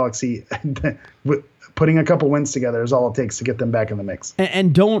LA Galaxy, putting a couple wins together is all it takes to get them back in the mix.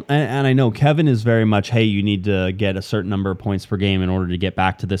 And I know Kevin is very much, hey, you need to get a certain number of points per game in order to get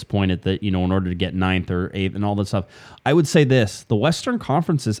back to this point in order to get 9th or 8th and all that stuff. I would say this, the Western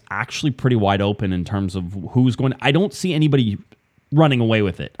Conference is actually pretty wide open in terms of who's going. I don't see anybody running away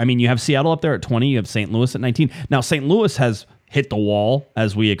with it. I mean, you have Seattle up there at 20, you have St. Louis at 19. Now, St. Louis has hit the wall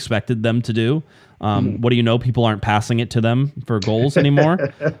as we expected them to do. What do you know? People aren't passing it to them for goals anymore.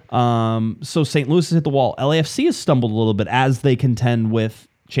 So St. Louis has hit the wall. LAFC has stumbled a little bit as they contend with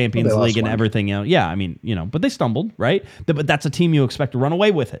Champions League and everything. Yeah, I mean, but they stumbled, right? But that's a team you expect to run away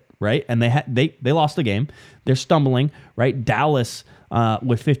with it, right? And they lost the game. They're stumbling, right? Dallas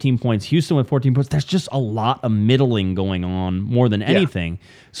with 15 points, Houston with 14 points. There's just a lot of middling going on more than anything. Yeah.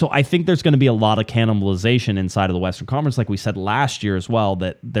 So I think there's going to be a lot of cannibalization inside of the Western Conference, like we said last year as well,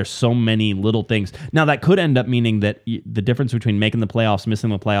 that there's so many little things. Now, that could end up meaning that the difference between making the playoffs, missing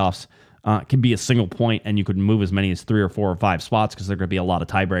the playoffs, can be a single point, and you could move as many as 3 or 4 or 5 spots because there could be a lot of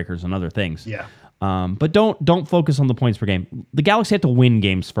tiebreakers and other things. Yeah. But don't focus on the points per game. The Galaxy have to win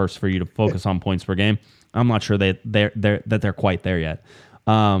games first for you to focus on points per game. I'm not sure that they're quite there yet.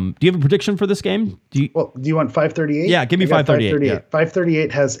 Do you have a prediction for this game? Do you want 538? Yeah, give me 538.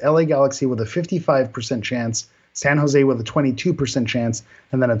 538 has LA Galaxy with a 55% chance, San Jose with a 22% chance,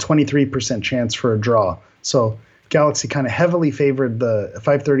 and then a 23% chance for a draw. So Galaxy kind of heavily favored. The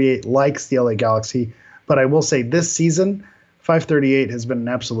 538 likes the LA Galaxy, but I will say this season, 538 has been an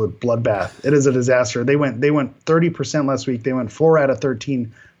absolute bloodbath. It is a disaster. They went 30% last week. They went 4 out of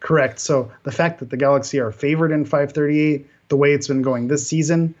 13 correct. So the fact that the Galaxy are favored in 538, the way it's been going this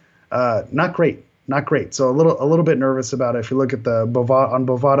season, not great. So a little bit nervous about it. If you look at the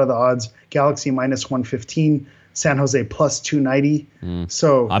Bovada, the odds, Galaxy minus 115, San Jose plus 290.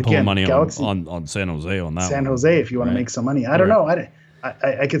 So I put money Galaxy, on San Jose on that. San Jose, if you want to make some money. I don't know.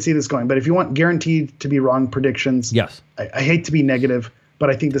 I could see this going, but if you want guaranteed to be wrong predictions, yes. I hate to be negative,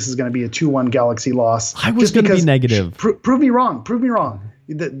 but I think this is going to be a 2-1 Galaxy loss. I was going to be negative. Prove me wrong.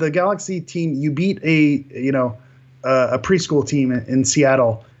 The Galaxy team, you beat a preschool team in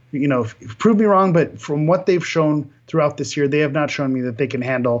Seattle. Prove me wrong, but from what they've shown throughout this year, they have not shown me that they can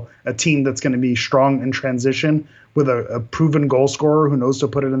handle a team that's going to be strong in transition with a proven goal scorer who knows to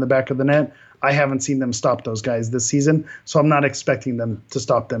put it in the back of the net. I haven't seen them stop those guys this season, so I'm not expecting them to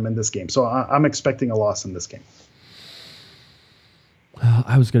stop them in this game. So I'm expecting a loss in this game.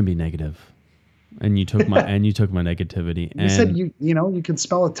 I was going to be negative, and you took my negativity. You said you could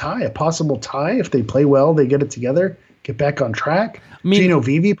spell a tie, a possible tie if they play well, they get it together, get back on track. I mean, Gino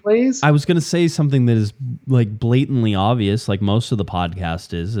Vivi plays. I was going to say something that is like blatantly obvious, like most of the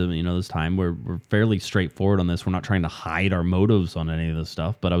podcast is. This time we're fairly straightforward on this. We're not trying to hide our motives on any of this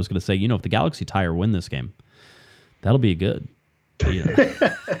stuff. But I was going to say, if the Galaxy tie or win this game, that'll be good.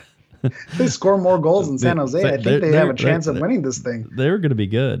 They score more goals in San Jose. I think they have a chance of winning this thing. They're going to be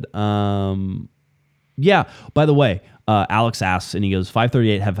good. Yeah. By the way, Alex asks, and he goes,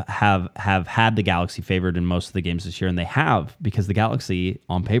 538 have had the Galaxy favored in most of the games this year, and they have because the Galaxy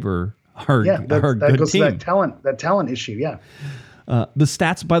on paper are a good goes team. To that talent issue. Yeah. The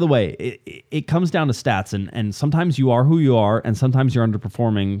stats, by the way, it comes down to stats, and sometimes you are who you are, and sometimes you're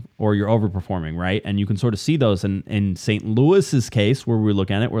underperforming or you're overperforming, right? And you can sort of see those. And in St. Louis's case, where we look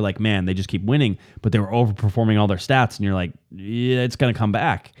at it, we're like, man, they just keep winning, but they were overperforming all their stats, and you're like, yeah, it's going to come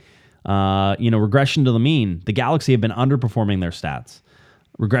back. Regression to the mean. The Galaxy have been underperforming their stats.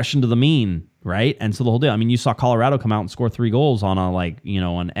 Regression to the mean, right? And so the whole deal. I mean, you saw Colorado come out and score 3 goals on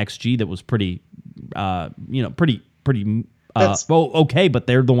an XG that was pretty. Okay, but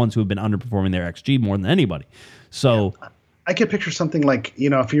they're the ones who have been underperforming their XG more than anybody. So I could picture something like,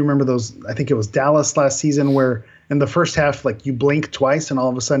 if you remember those, I think it was Dallas last season where in the first half, like you blink twice and all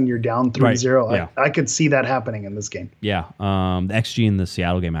of a sudden you're down 3-0. Right. Yeah. I could see that happening in this game. Yeah. The XG in the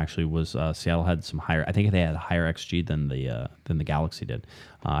Seattle game actually was Seattle had some higher. I think they had a higher XG than the Galaxy did.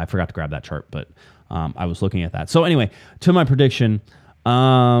 I forgot to grab that chart, but I was looking at that. So anyway, to my prediction.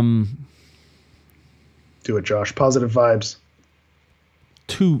 Do it, Josh. Positive vibes.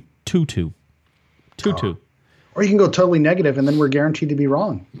 2-2. 2-2. Or you can go totally negative, and then we're guaranteed to be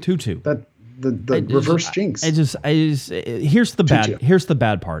wrong. 2-2. That the reverse jinx. Here's the 2-2. Here's the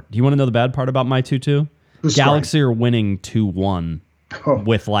bad part. Do you want to know the bad part about my 2-2? Galaxy are winning 2-1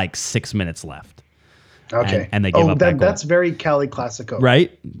 with like 6 minutes left. Okay. And they give up that goal. That's very Cali-Clasico.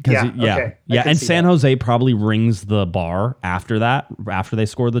 Right? Yeah. Okay. Yeah. And San Jose probably rings the bar after that, after they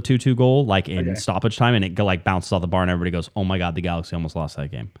score the 2-2 goal, like in stoppage time, and it bounces off the bar, and everybody goes, oh my God, the Galaxy almost lost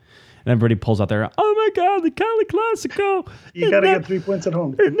that game. And everybody pulls out there, oh my God, the Cali-Clasico. You got to get 3 points at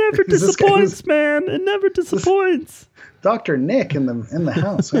home. It never disappoints, man. It never disappoints. Dr. Nick in the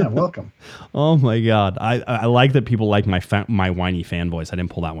house. Yeah, welcome. Oh my God, I like that people like my whiny fan voice. I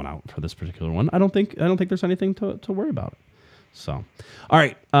didn't pull that one out for this particular one. I don't think there's anything to worry about. So, all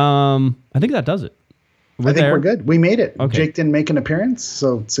right, I think that does it. I think we're good. We made it. Okay. Jake didn't make an appearance,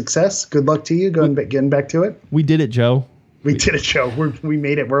 so success. Good luck to you. Getting back to it. We did it, Joe. We did it, Joe. We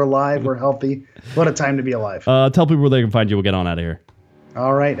made it. We're alive. We're healthy. What a time to be alive. Tell people where they can find you. We'll get on out of here.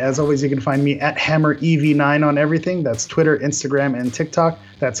 All right. As always, you can find me at HammerEV9 on everything. That's Twitter, Instagram, and TikTok.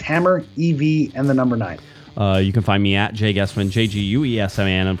 That's HammerEV and the number 9. You can find me at Jay Guessman, JGUESMAN,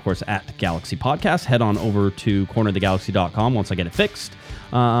 and of course at Galaxy Podcast. Head on over to cornerofthegalaxy.com once I get it fixed.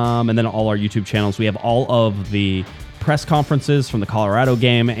 And then all our YouTube channels. We have all of the press conferences from the Colorado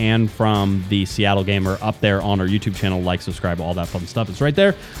game and from the Seattle game are up there on our YouTube channel. Like, subscribe, all that fun stuff. It's right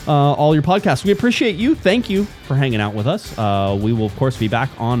there. All your podcasts. We appreciate you. Thank you for hanging out with us. We will, of course, be back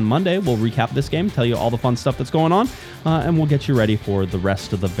on Monday. We'll recap this game, tell you all the fun stuff that's going on, and we'll get you ready for the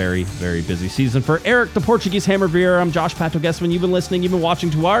rest of the very, very busy season. For Eric, the Portuguese Hammer Vieira, I'm Josh Pato Guessman. You've been listening. You've been watching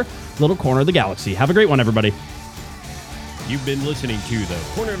to our little Corner of the Galaxy. Have a great one, everybody. You've been listening to the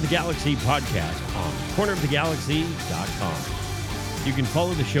Corner of the Galaxy podcast on cornerofthegalaxy.com. You can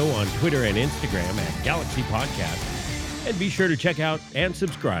follow the show on Twitter and Instagram at Galaxy Podcast. And be sure to check out and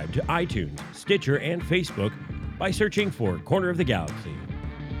subscribe to iTunes, Stitcher, and Facebook by searching for Corner of the Galaxy.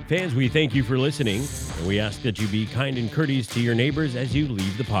 Fans, we thank you for listening, and we ask that you be kind and courteous to your neighbors as you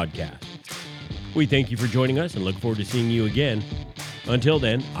leave the podcast. We thank you for joining us and look forward to seeing you again. Until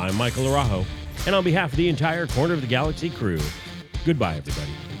then, I'm Michael Araujo. And on behalf of the entire Corner of the Galaxy crew, goodbye, everybody.